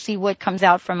rock and see what comes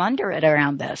out from under it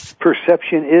around this.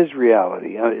 Perception is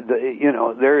reality.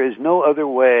 There is no other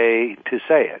way to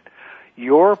say it.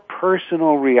 Your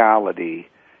personal reality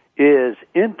is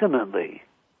intimately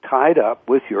tied up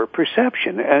with your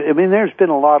perception. I mean, there's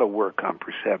been a lot of work on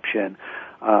perception.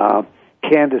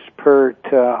 Candace Pert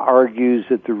argues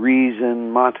that the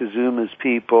reason Montezuma's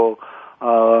people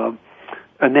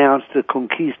announced the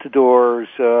conquistadors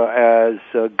as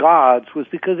gods was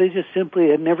because they just simply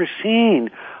had never seen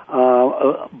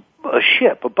a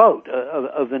ship, a boat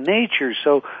of the nature.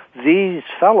 So these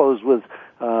fellows with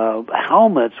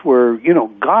helmets were,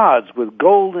 gods with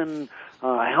golden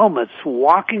helmets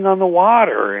walking on the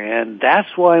water, and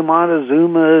that's why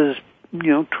Montezuma's,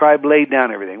 tribe laid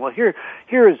down everything. Well, here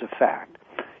is a fact.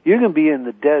 You can be in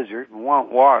the desert and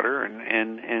want water,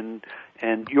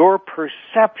 and your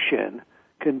perception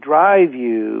can drive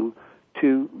you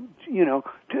to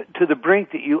the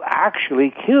brink that you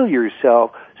actually kill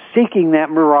yourself seeking that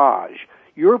mirage.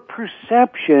 Your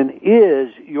perception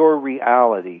is your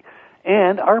reality.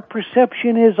 And our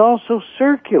perception is also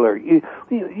circular.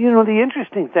 The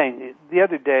interesting thing, the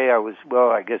other day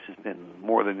I guess it's been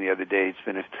more than the other day, it's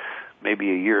been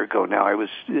maybe a year ago now,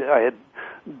 I had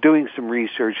doing some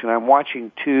research, and I'm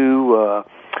watching two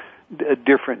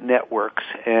different networks,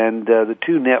 and the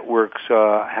two networks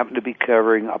happen to be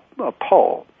covering a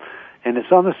poll. And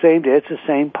it's on the same day, it's the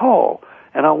same poll.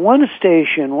 And on one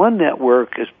station, one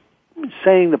network is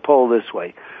saying the poll this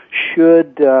way: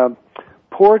 should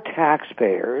poor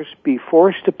taxpayers be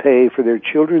forced to pay for their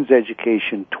children's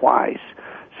education twice,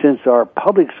 since our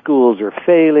public schools are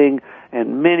failing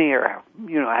and many are,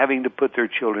 having to put their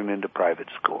children into private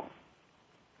school?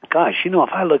 Gosh, if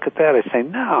I look at that, I say,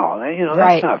 no, that's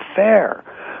right. Not fair.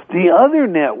 The other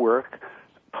network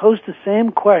posed the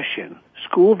same question,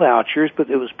 school vouchers, but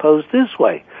it was posed this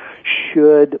way: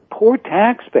 should poor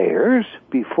taxpayers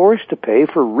be forced to pay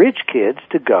for rich kids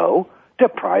to go to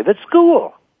private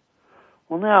school?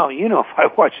 Well, now, if I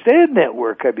watched that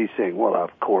network, I'd be saying, well,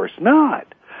 of course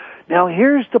not. Now,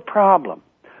 here's the problem.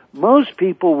 Most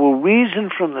people will reason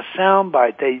from the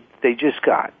soundbite they just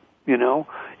got,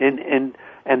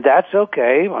 and that's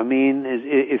okay. I mean,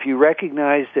 if you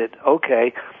recognize that,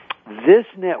 okay, this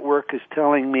network is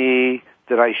telling me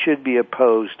that I should be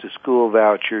opposed to school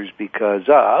vouchers because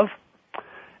of,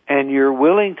 and you're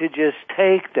willing to just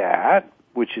take that,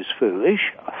 which is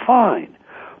foolish, fine.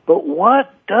 But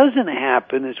what doesn't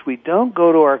happen is we don't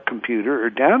go to our computer or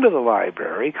down to the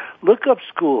library, look up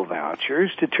school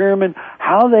vouchers, determine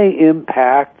how they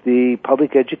impact the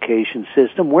public education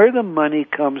system, where the money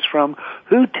comes from,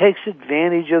 who takes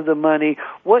advantage of the money,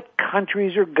 what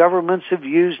countries or governments have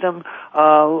used them,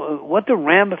 what the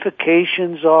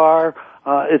ramifications are,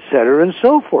 et cetera, and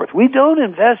so forth. We don't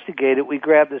investigate it. We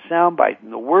grab the soundbite.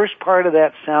 And the worst part of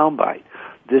that soundbite,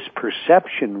 this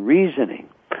perception reasoning,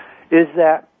 is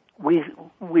that we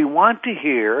want to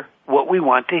hear what we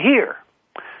want to hear.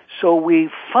 So we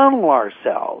funnel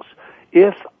ourselves.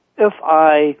 If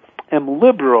I am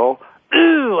liberal,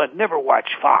 I'd never watch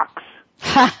Fox.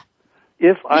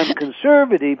 If I'm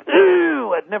conservative,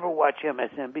 I'd never watch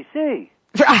MSNBC.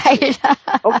 Right.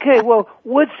 Okay, well,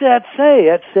 what's that say?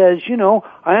 It says,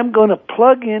 I am going to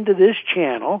plug into this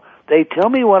channel. They tell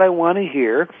me what I want to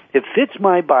hear. It fits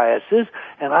my biases,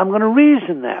 and I'm going to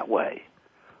reason that way.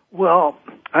 Well,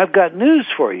 I've got news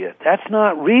for you. That's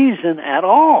not reason at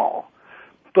all.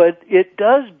 But it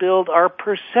does build our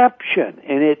perception,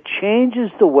 and it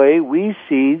changes the way we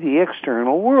see the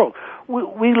external world.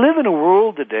 We live in a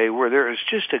world today where there is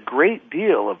just a great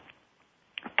deal of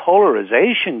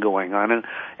polarization going on,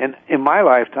 and in my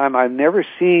lifetime, I've never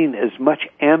seen as much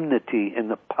enmity in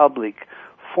the public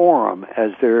forum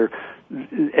as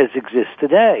exists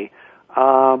today.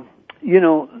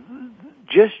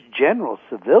 Just general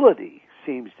civility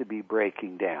seems to be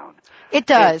breaking down. It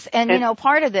does. And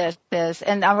part of this is,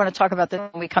 and I want to talk about this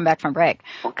when we come back from break.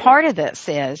 Okay. Part of this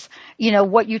is,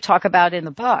 what you talk about in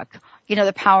the book,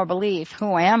 the power of belief.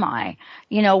 Who am I?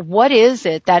 What is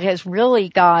it that has really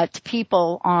got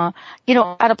people,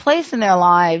 at a place in their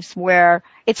lives where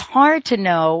it's hard to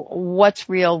know what's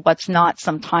real, what's not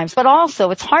sometimes, but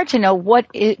also it's hard to know what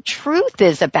truth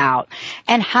is about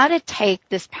and how to take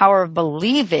this power of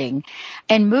believing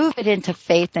and move it into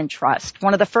faith and trust.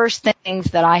 One of the first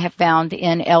things that I have found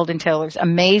in Eldon Taylor's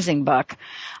amazing book,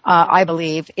 I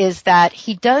believe, is that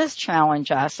he does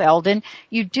challenge us. Eldon,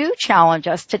 you do challenge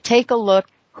us to take a look.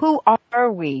 Who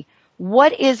are we?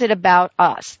 What is it about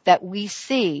us that we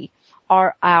see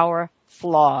are our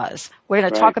flaws? We're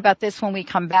going to talk about this when we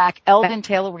come back. Eldon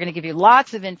Taylor, we're going to give you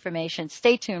lots of information.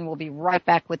 Stay tuned. We'll be right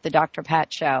back with the Dr.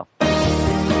 Pat Show.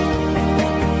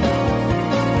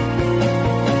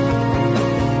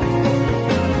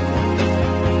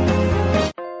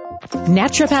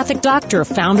 naturopathic doctor,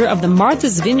 founder of the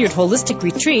Martha's Vineyard Holistic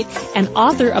Retreat, and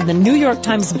author of the New York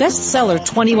Times bestseller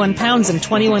 21 Pounds in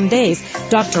 21 Days,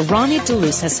 Dr. Ronnie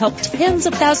DeLuce has helped tens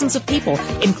of thousands of people,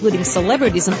 including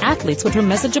celebrities and athletes, with her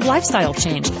message of lifestyle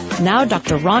change. Now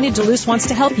Dr. Ronnie DeLuce wants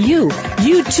to help you.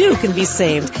 You too can be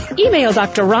saved. Email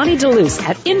Dr. Ronnie DeLuce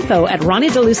at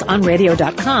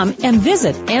info@ronniedeluceonradio.com and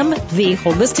visit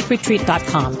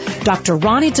mvholisticretreat.com. Dr.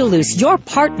 Ronnie DeLuce, your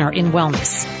partner in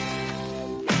wellness.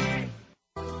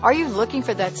 Are you looking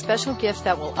for that special gift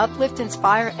that will uplift,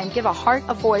 inspire, and give a heart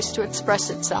a voice to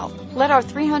express itself? Let our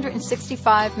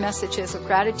 365 messages of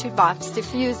gratitude box,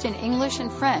 diffused in English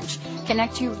and French,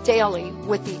 connect you daily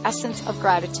with the essence of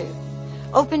gratitude.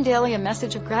 Open daily a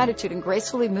message of gratitude and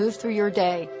gracefully move through your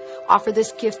day. Offer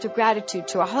this gift of gratitude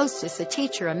to a hostess, a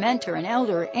teacher, a mentor, an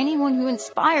elder, or anyone who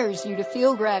inspires you to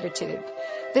feel gratitude.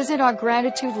 Visit our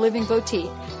Gratitude Living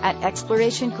Boutique at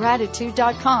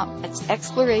ExplorationGratitude.com. That's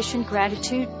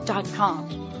ExplorationGratitude.com.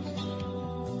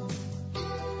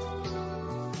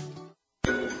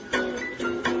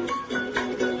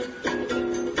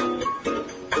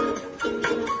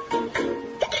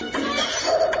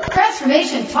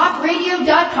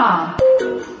 TransformationTalkRadio.com.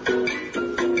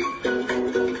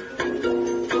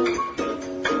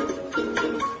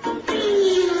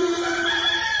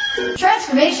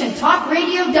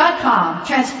 TransformationTalkRadio.com,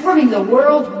 transforming the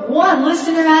world one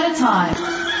listener at a time.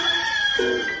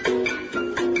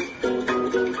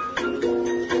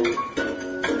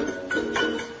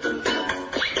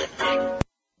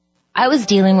 I was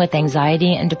dealing with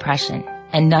anxiety and depression,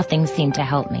 and nothing seemed to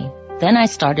help me. Then I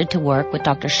started to work with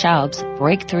Dr. Schaub's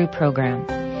Breakthrough Program.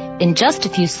 In just a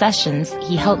few sessions,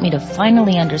 he helped me to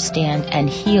finally understand and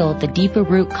heal the deeper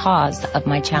root cause of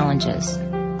my challenges.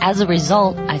 As a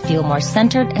result, I feel more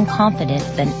centered and confident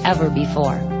than ever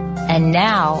before. And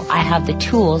now I have the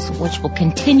tools which will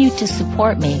continue to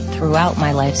support me throughout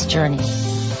my life's journey.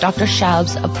 Dr.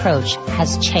 Schaub's approach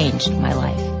has changed my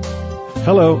life.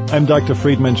 Hello, I'm Dr.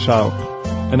 Friedman Schaub,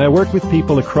 and I work with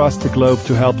people across the globe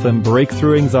to help them break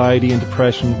through anxiety and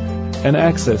depression and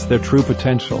access their true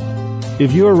potential.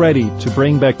 If you are ready to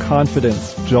bring back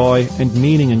confidence, joy, and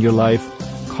meaning in your life,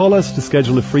 call us to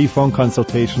schedule a free phone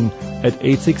consultation at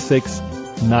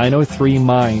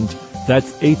 866-903-MIND.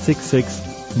 That's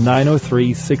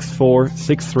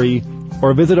 866-903-6463.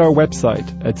 Or visit our website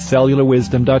at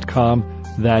cellularwisdom.com.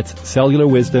 That's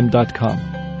cellularwisdom.com.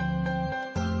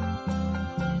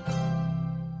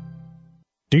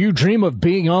 Do you dream of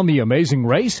being on The Amazing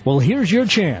Race? Well, here's your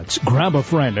chance. Grab a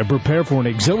friend and prepare for an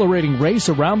exhilarating race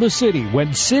around the city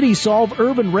when City Solve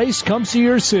Urban Race comes to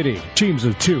your city. Teams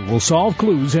of 2 will solve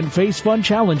clues and face fun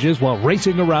challenges while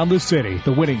racing around the city.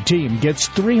 The winning team gets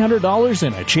 $300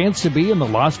 and a chance to be in the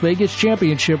Las Vegas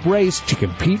Championship race to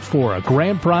compete for a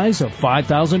grand prize of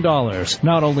 $5,000.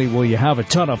 Not only will you have a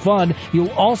ton of fun,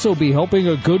 you'll also be helping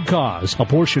a good cause. A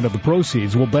portion of the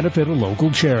proceeds will benefit a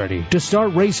local charity. To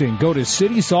start racing, go to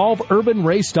CitySolveUrbanRace.com.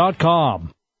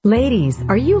 Ladies,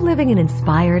 are you living an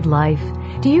inspired life?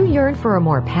 Do you yearn for a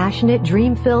more passionate,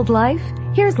 dream-filled life?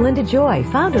 Here's Linda Joy,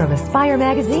 founder of Aspire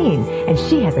Magazine, and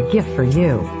she has a gift for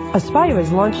you. Aspire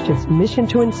has launched its Mission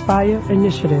to Inspire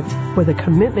initiative with a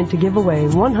commitment to give away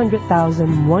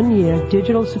 100,000 one-year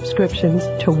digital subscriptions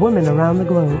to women around the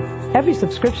globe. Every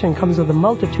subscription comes with a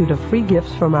multitude of free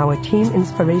gifts from our team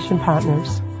inspiration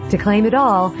partners. To claim it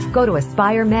all, go to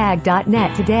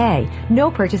aspiremag.net today.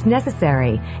 No purchase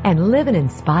necessary, and live an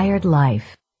inspired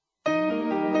life.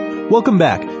 Welcome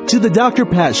back to the Dr.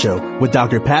 Pat Show with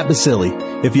Dr. Pat Basili.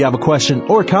 If you have a question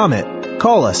or comment,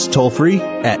 call us toll-free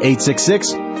at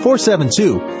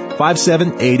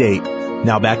 866-472-5788.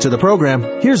 Now back to the program.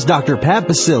 Here's Dr. Pat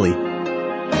Basili.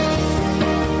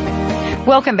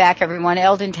 Welcome back, everyone.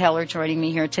 Eldon Taylor joining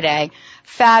me here today.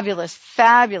 Fabulous,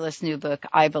 fabulous new book,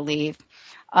 I believe.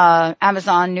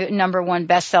 Amazon #1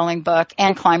 best-selling book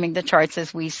and climbing the charts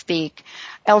as we speak.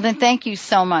 Eldon, thank you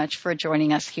so much for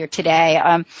joining us here today.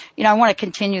 I want to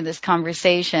continue this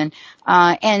conversation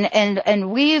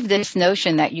and weave this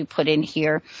notion that you put in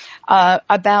here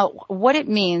about what it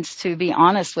means to be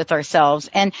honest with ourselves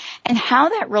and how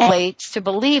that relates to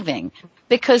believing.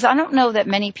 Because I don't know that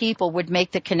many people would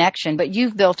make the connection, but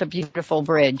you've built a beautiful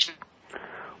bridge.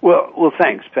 Well,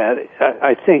 thanks, Pat.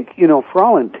 I think, for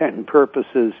all intent and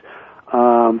purposes,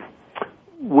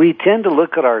 we tend to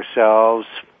look at ourselves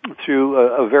through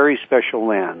a very special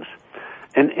lens.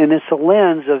 And it's a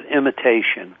lens of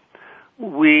imitation.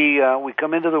 We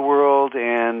come into the world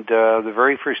and the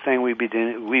very first thing we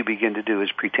begin to do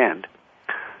is pretend.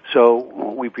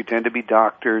 So we pretend to be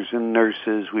doctors and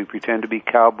nurses. We pretend to be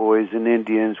cowboys and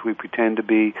Indians. We pretend to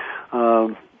be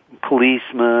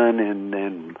policemen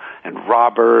and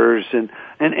robbers and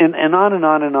on and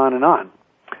on and on and on.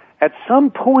 At some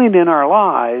point in our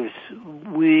lives,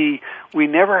 we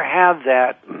never have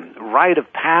that rite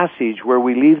of passage where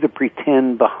we leave the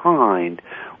pretend behind.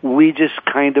 We just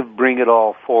kind of bring it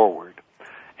all forward.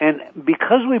 And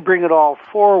because we bring it all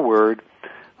forward,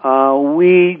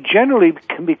 we generally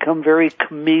can become very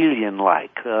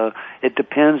chameleon-like. It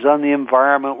depends on the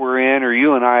environment we're in, or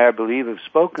you and I believe, have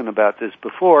spoken about this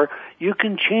before. You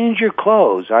can change your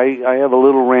clothes. I have a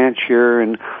little ranch here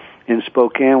in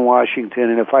Spokane,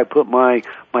 Washington, and if I put my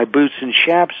boots and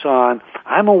chaps on,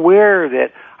 I'm aware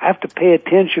that I have to pay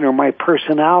attention or my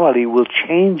personality will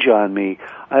change on me.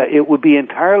 It would be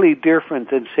entirely different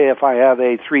than, say, if I have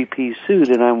a three-piece suit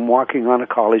and I'm walking on a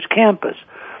college campus.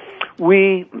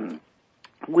 We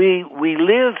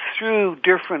live through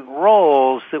different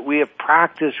roles that we have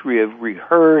practiced, we have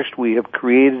rehearsed, we have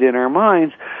created in our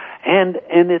minds, and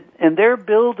they're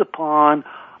built upon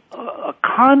a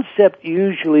concept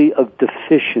usually of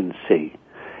deficiency.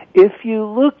 If you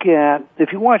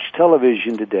watch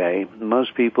television today,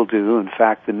 most people do. In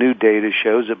fact, the new data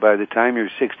shows that by the time you're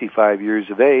 65 years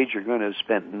of age, you're going to have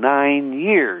spent 9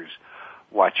 years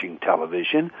watching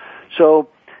television. So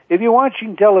if you're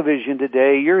watching television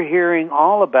today, you're hearing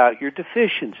all about your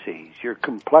deficiencies. Your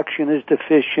complexion is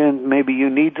deficient. Maybe you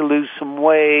need to lose some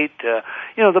weight.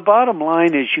 The bottom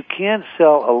line is you can't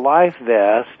sell a life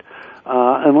vest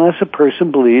unless a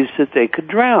person believes that they could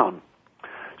drown.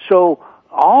 So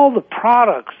all the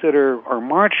products that are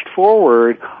marched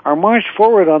forward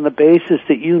on the basis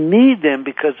that you need them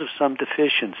because of some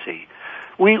deficiency.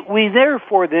 We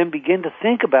therefore then begin to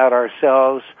think about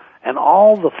ourselves and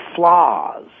all the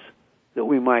flaws that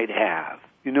we might have.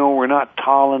 We're not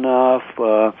tall enough,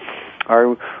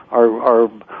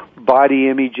 our body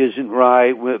image isn't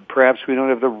right, perhaps we don't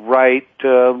have the right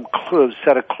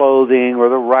set of clothing or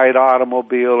the right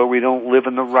automobile, or we don't live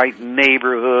in the right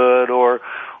neighborhood, or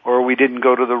we didn't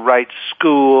go to the right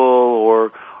school,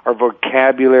 or our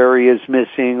vocabulary is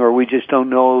missing, or we just don't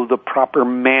know the proper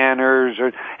manners,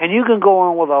 and you can go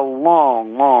on with a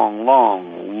long, long,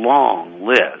 long, long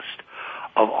list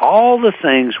of all the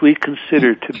things we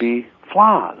consider to be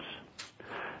flaws.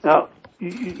 Now,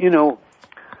 eugenics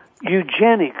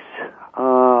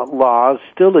laws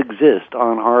still exist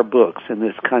on our books in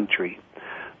this country.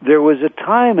 There was a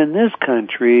time in this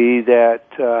country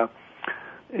that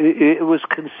it was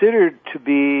considered to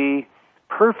be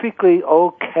perfectly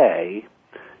okay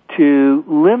to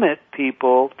limit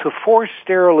people to forced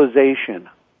sterilization.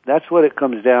 That's what it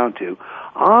comes down to.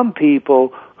 On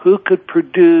people who could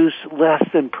produce less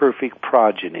than perfect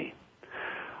progeny.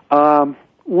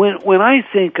 When I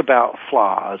think about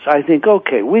flaws, I think,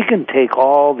 okay, we can take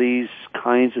all these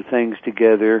kinds of things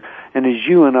together, and as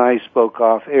you and I spoke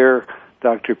off air,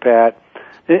 Dr. Pat,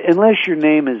 unless your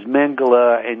name is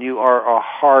Mengele and you are a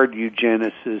hard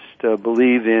eugenicist,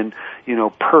 believe in,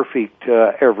 perfect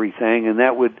everything, and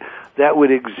that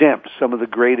would exempt some of the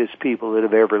greatest people that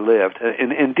have ever lived.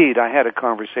 And indeed, I had a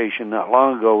conversation not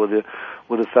long ago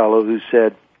with a fellow who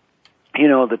said,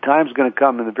 the time's going to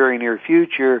come in the very near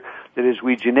future that as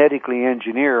we genetically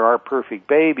engineer our perfect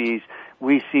babies,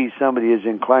 we see somebody is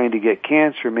inclined to get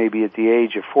cancer maybe at the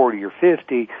age of 40 or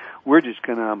 50, we're just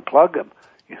going to unplug them,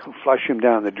 flush them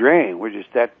down the drain. We're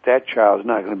just, that child's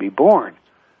not going to be born.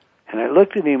 And I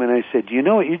looked at him and I said, do you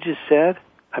know what you just said?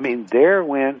 I mean, there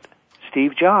went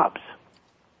Steve Jobs.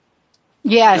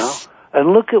 Yes.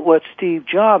 And look at what Steve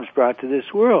Jobs brought to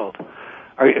this world.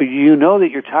 You know that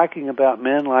you're talking about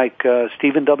men like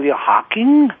Stephen W.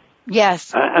 Hawking?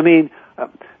 Yes. But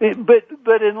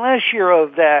unless you're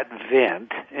of that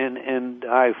vent, and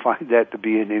I find that to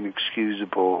be an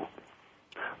inexcusable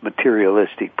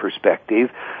materialistic perspective,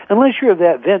 unless you're of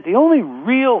that vent, the only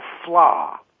real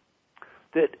flaw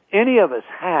that any of us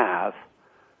have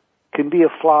can be a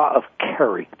flaw of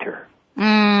character.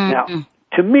 Now,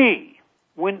 to me,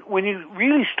 when you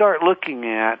really start looking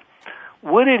at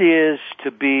what it is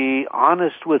to be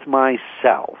honest with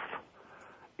myself,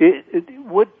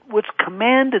 what's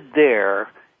commanded there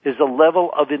is a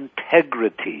level of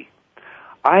integrity.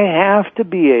 I have to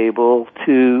be able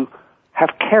to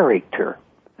have character.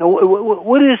 Now,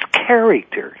 what is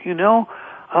character?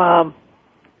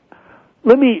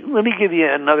 Let me give you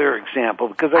another example,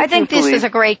 because I think this is a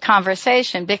great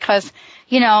conversation because,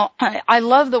 I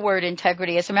love the word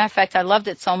integrity. As a matter of fact, I loved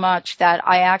it so much that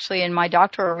I actually, in my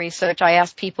doctoral research, I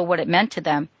asked people what it meant to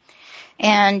them.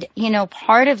 And,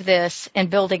 part of this in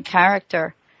building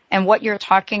character and what you're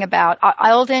talking about,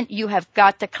 Eldon, you have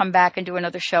got to come back and do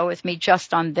another show with me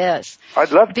just on this.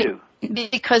 I'd love to.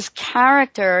 because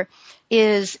character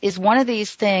is one of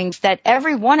these things that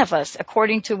every one of us,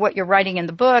 according to what you're writing in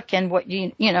the book and what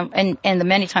you know, and the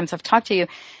many times I've talked to you,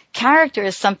 character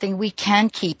is something we can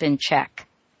keep in check.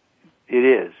 It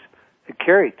is. The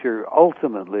character,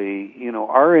 ultimately,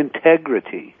 our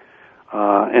integrity,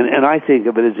 and I think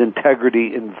of it as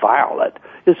integrity inviolate,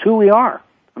 is who we are.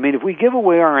 I mean, if we give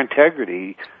away our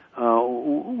integrity,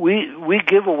 we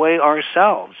give away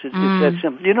ourselves. It's that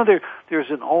simple. There's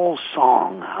an old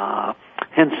song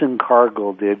Henson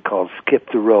Cargill did called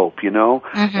 "Skip the Rope," and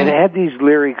it had these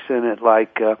lyrics in it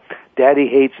like, "Daddy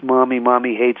hates mommy,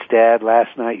 mommy hates dad.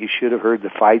 Last night you should have heard the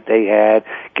fight they had.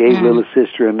 Gave little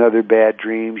sister another bad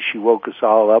dream. She woke us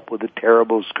all up with a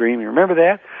terrible scream." You remember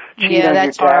that? Cheat on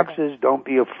your taxes. Horrible. Don't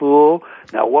be a fool.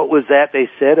 Now, what was that they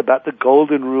said about the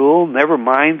golden rule? Never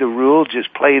mind the rule,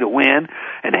 just play to win,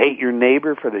 and hate your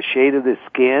neighbor for the shade of the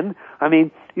skin. I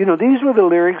mean, these were the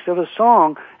lyrics of a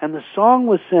song, and the song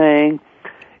was saying,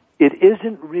 it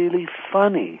isn't really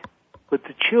funny what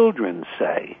the children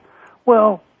say.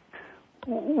 Well,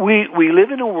 we live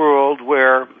in a world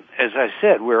where, as I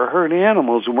said, we're herd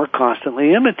animals and we're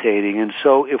constantly imitating. And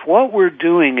so if what we're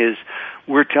doing is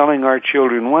we're telling our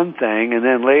children one thing and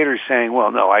then later saying,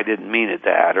 well, no, I didn't mean it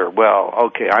that, or, well,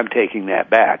 okay, I'm taking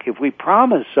that back. If we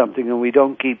promise something and we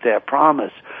don't keep that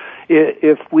promise,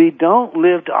 if we don't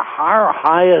live to our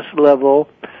highest level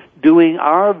doing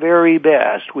our very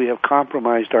best, we have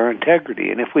compromised our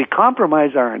integrity. And if we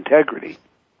compromise our integrity,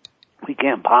 we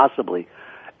can't possibly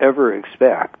ever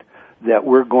expect that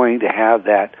we're going to have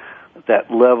that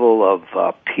level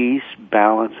of peace,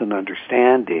 balance, and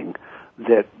understanding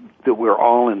that we're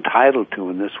all entitled to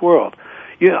in this world.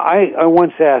 I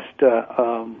once asked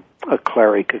a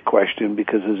cleric a question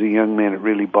because as a young man it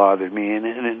really bothered me,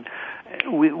 and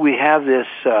we have this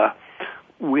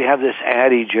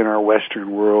adage in our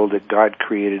Western world that God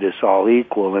created us all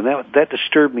equal, and that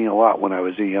disturbed me a lot when I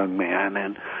was a young man.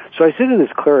 And so I said to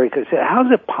this cleric, I said, how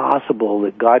is it possible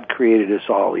that God created us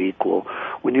all equal?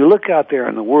 When you look out there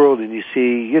in the world and you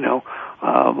see,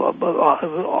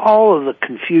 all of the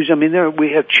confusion. I mean,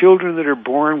 we have children that are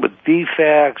born with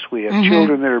defects. We have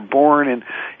children that are born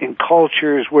in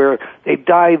cultures where they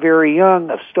die very young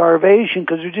of starvation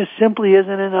because there just simply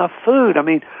isn't enough food. I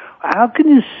mean, how can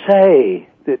you say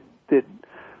that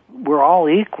we're all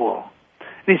equal?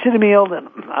 And he said to me, Eldon,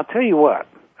 I'll tell you what.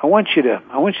 I want you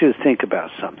to think about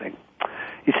something.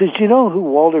 He says, do you know who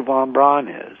Walter von Braun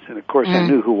is? And of course I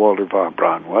knew who Walter von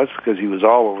Braun was because he was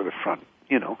all over the front,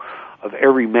 of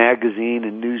every magazine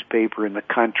and newspaper in the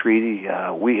country.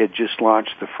 We had just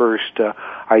launched the first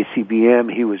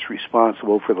ICBM. He was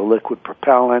responsible for the liquid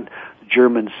propellant,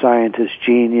 German scientist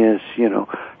genius,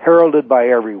 heralded by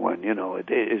everyone.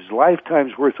 His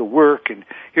lifetime's worth of work, and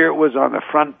here it was on the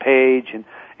front page.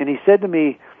 And he said to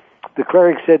me, the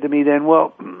cleric said to me then,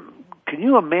 well, can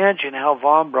you imagine how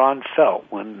von Braun felt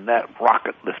when that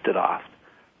rocket lifted off?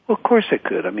 Well, of course I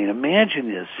could. I mean, imagine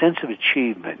the sense of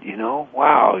achievement,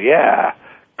 Wow, yeah,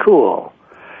 cool.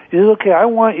 He said, okay, I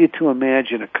want you to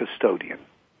imagine a custodian.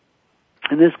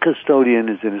 And this custodian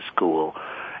is in a school.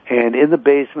 And in the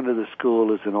basement of the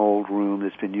school is an old room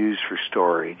that's been used for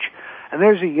storage. And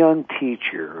there's a young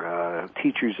teacher,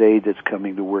 teacher's aide that's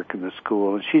coming to work in the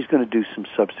school, and she's going to do some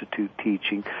substitute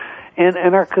teaching. And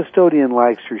our custodian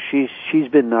likes her. She's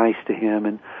been nice to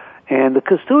him. And the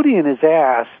custodian is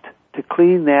asked to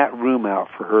clean that room out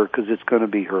for her because it's going to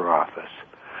be her office.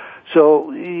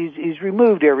 So he's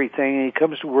removed everything, and he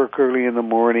comes to work early in the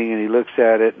morning, and he looks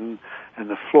at it, and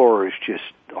the floor is just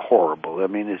horrible. I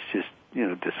mean, it's just,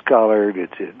 discolored.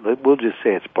 We'll just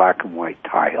say it's black and white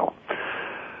tile.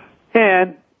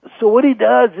 And so what he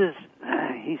does is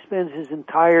he spends his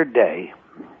entire day,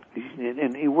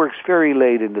 and he works very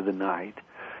late into the night.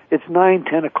 It's 9,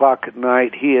 10 o'clock at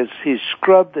night. He's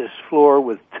scrubbed this floor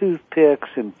with toothpicks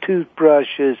and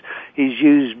toothbrushes. He's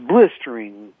used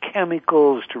blistering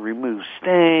chemicals to remove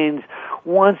stains.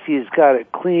 Once he's got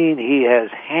it clean, he has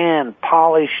hand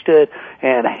polished it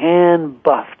and hand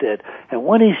buffed it. And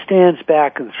when he stands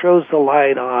back and throws the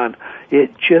light on,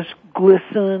 it just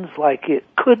glistens like it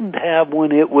couldn't have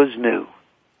when it was new.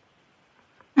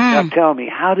 Now tell me,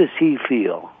 how does he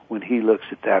feel when he looks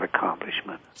at that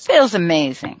accomplishment? Feels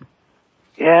amazing.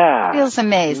 Yeah. Feels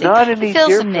amazing. Not any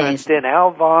different than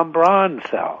how von Braun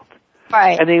felt.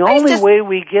 Right. And the only way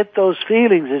we get those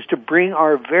feelings is to bring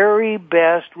our very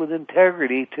best with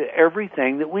integrity to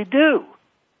everything that we do.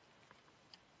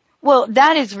 Well,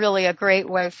 that is really a great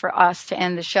way for us to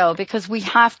end the show because we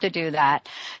have to do that.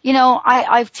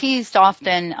 I've teased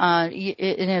often,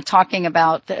 talking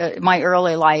about my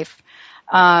early life.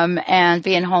 and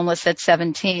being homeless at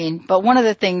 17. But one of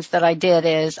the things that I did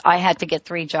is I had to get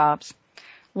 3 jobs.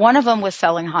 One of them was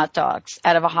selling hot dogs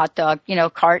out of a hot dog,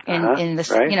 cart in this,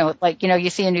 right. you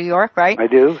see in New York, right? I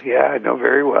do. Yeah, I know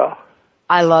very well.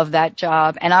 I love that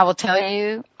job. And I will tell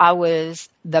you, I was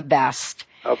the best.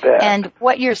 I'll bet. And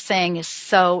what you're saying is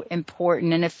so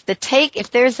important. And if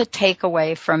there's a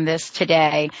takeaway from this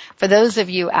today, for those of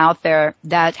you out there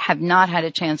that have not had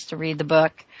a chance to read the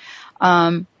book,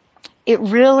 it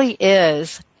really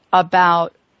is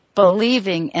about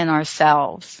believing in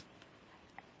ourselves.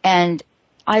 And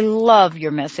I love your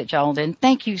message, Eldon.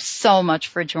 Thank you so much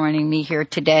for joining me here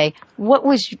today.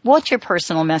 What's your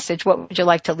personal message? What would you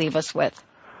like to leave us with?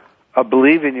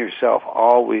 Believe in yourself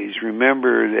always.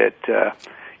 Remember that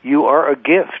you are a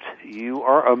gift. You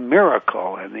are a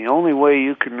miracle. And the only way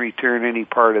you can return any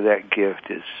part of that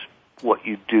gift is what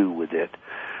you do with it.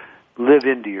 Live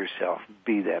into yourself.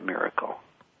 Be that miracle.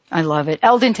 I love it.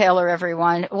 Eldon Taylor,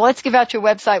 everyone. Well, let's give out your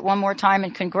website one more time,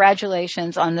 and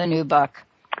congratulations on the new book.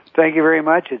 Thank you very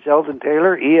much. It's Eldon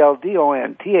Taylor,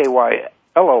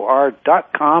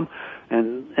 ELDONTAYLOR.com.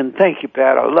 And thank you,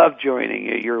 Pat. I love joining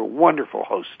you. You're a wonderful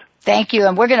host. Thank you.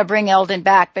 And we're going to bring Eldon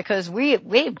back because we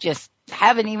just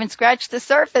haven't even scratched the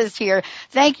surface here.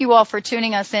 Thank you all for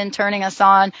tuning us in, turning us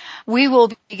on. We will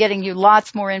be getting you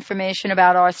lots more information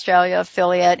about our Australia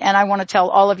affiliate. And I want to tell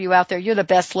all of you out there, you're the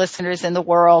best listeners in the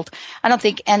world. I don't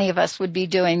think any of us would be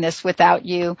doing this without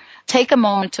you. Take a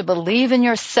moment to believe in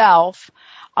yourself.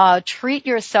 Treat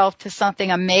yourself to something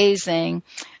amazing.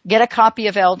 Get a copy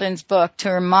of Eldon's book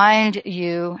to remind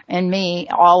you and me,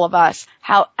 all of us,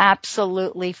 how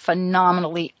absolutely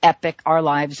phenomenally epic our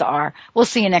lives are. We'll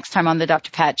see you next time on the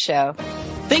Dr. Pat Show.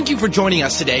 Thank you for joining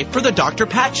us today for the Dr.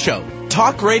 Pat Show.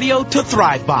 Talk radio to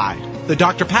thrive by. The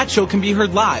Dr. Pat Show can be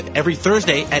heard live every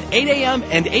Thursday at 8 a.m.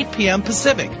 and 8 p.m.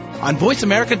 Pacific on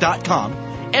VoiceAmerica.com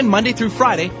and Monday through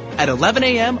Friday at 11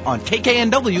 a.m. on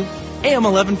KKNW AM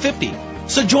 1150.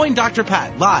 So join Dr.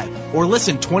 Pat live or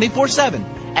listen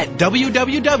 24/7 at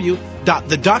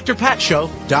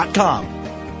www.thedrpatshow.com.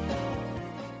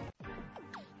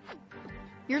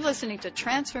 You're listening to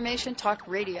Transformation Talk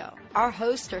Radio. Our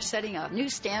hosts are setting a new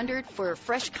standard for a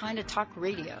fresh kind of talk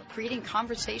radio, creating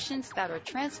conversations that are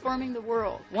transforming the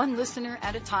world, one listener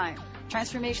at a time.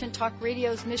 Transformation Talk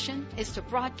Radio's mission is to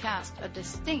broadcast a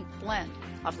distinct blend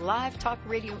of live talk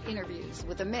radio interviews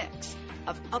with a mix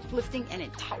of uplifting and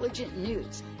intelligent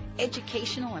news,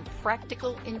 educational and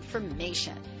practical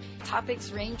information.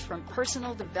 Topics range from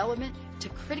personal development to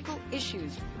critical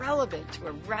issues relevant to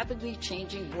a rapidly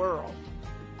changing world.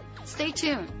 Stay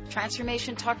tuned.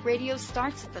 Transformation Talk Radio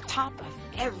starts at the top of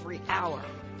every hour.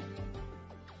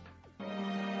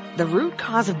 The root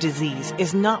cause of disease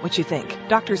is not what you think.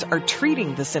 Doctors are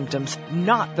treating the symptoms,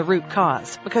 not the root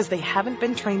cause, because they haven't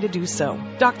been trained to do so.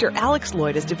 Dr. Alex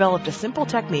Lloyd has developed a simple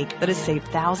technique that has saved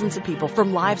thousands of people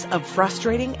from lives of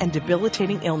frustrating and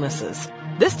debilitating illnesses.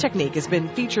 This technique has been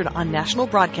featured on national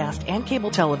broadcast and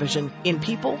cable television in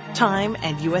People, Time,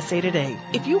 and USA Today.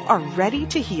 If you are ready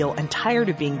to heal and tired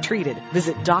of being treated,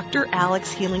 visit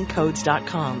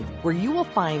dralexhealingcodes.com, where you will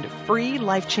find free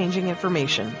life-changing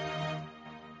information.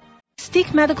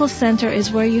 Mystique Medical Center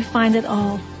is where you find it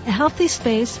all. A healthy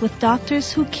space with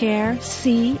doctors who care,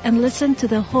 see, and listen to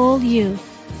the whole you.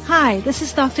 Hi, this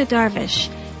is Dr. Darvish.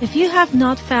 If you have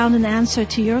not found an answer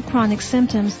to your chronic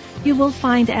symptoms, you will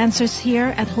find answers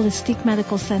here at Holistic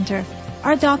Medical Center.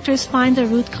 Our doctors find the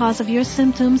root cause of your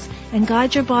symptoms and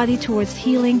guide your body towards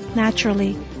healing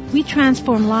naturally. We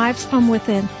transform lives from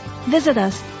within. Visit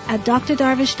us at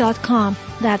drdarvish.com.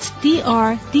 That's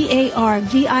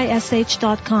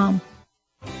drdarvish.com.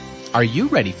 Are you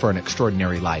ready for an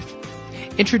extraordinary life?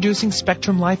 Introducing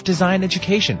Spectrum Life Design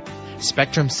Education.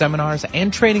 Spectrum seminars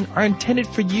and training are intended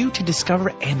for you to discover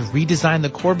and redesign the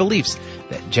core beliefs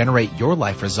that generate your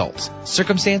life results,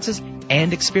 circumstances,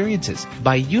 and experiences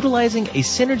by utilizing a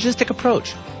synergistic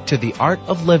approach to the art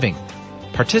of living.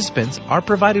 Participants are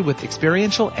provided with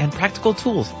experiential and practical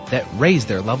tools that raise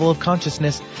their level of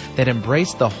consciousness that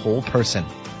embrace the whole person,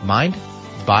 mind,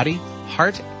 body,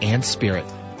 heart, and spirit.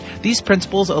 These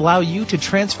principles allow you to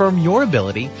transform your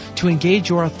ability to engage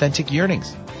your authentic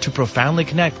yearnings, to profoundly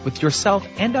connect with yourself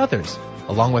and others,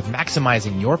 along with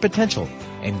maximizing your potential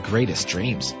and greatest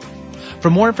dreams.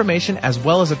 For more information as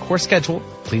well as a course schedule,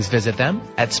 please visit them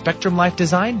at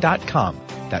SpectrumLifeDesign.com.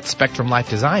 That's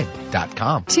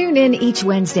SpectrumLifeDesign.com. Tune in each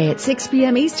Wednesday at 6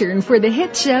 p.m. Eastern for the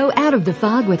hit show Out of the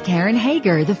Fog with Karen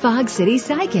Hager, the Fog City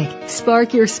Psychic.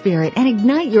 Spark your spirit and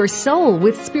ignite your soul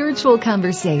with spiritual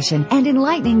conversation and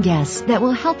enlightening guests that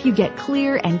will help you get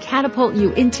clear and catapult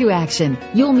you into action.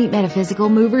 You'll meet metaphysical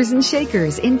movers and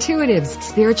shakers, intuitives,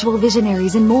 spiritual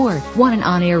visionaries, and more. Want an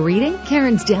on-air reading?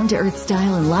 Karen's down-to-earth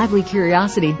style and lively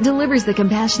curiosity delivers the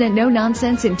compassionate,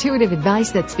 no-nonsense, intuitive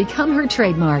advice that's become her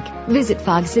trademark. Visit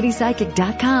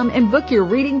FogCityPsychic.com and book your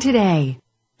reading today.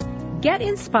 Get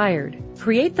inspired.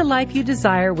 Create the life you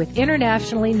desire with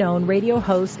internationally known radio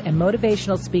host and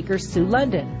motivational speaker Sue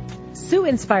London. Sue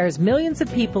inspires millions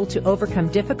of people to overcome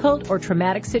difficult or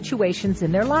traumatic situations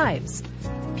in their lives.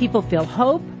 People feel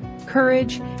hope,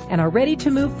 courage, and are ready to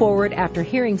move forward after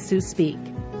hearing Sue speak.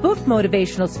 Book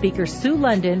motivational speaker Sue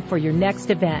London for your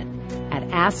next event at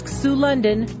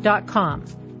AskSueLondon.com.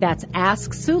 That's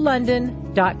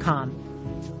AskSueLondon.com.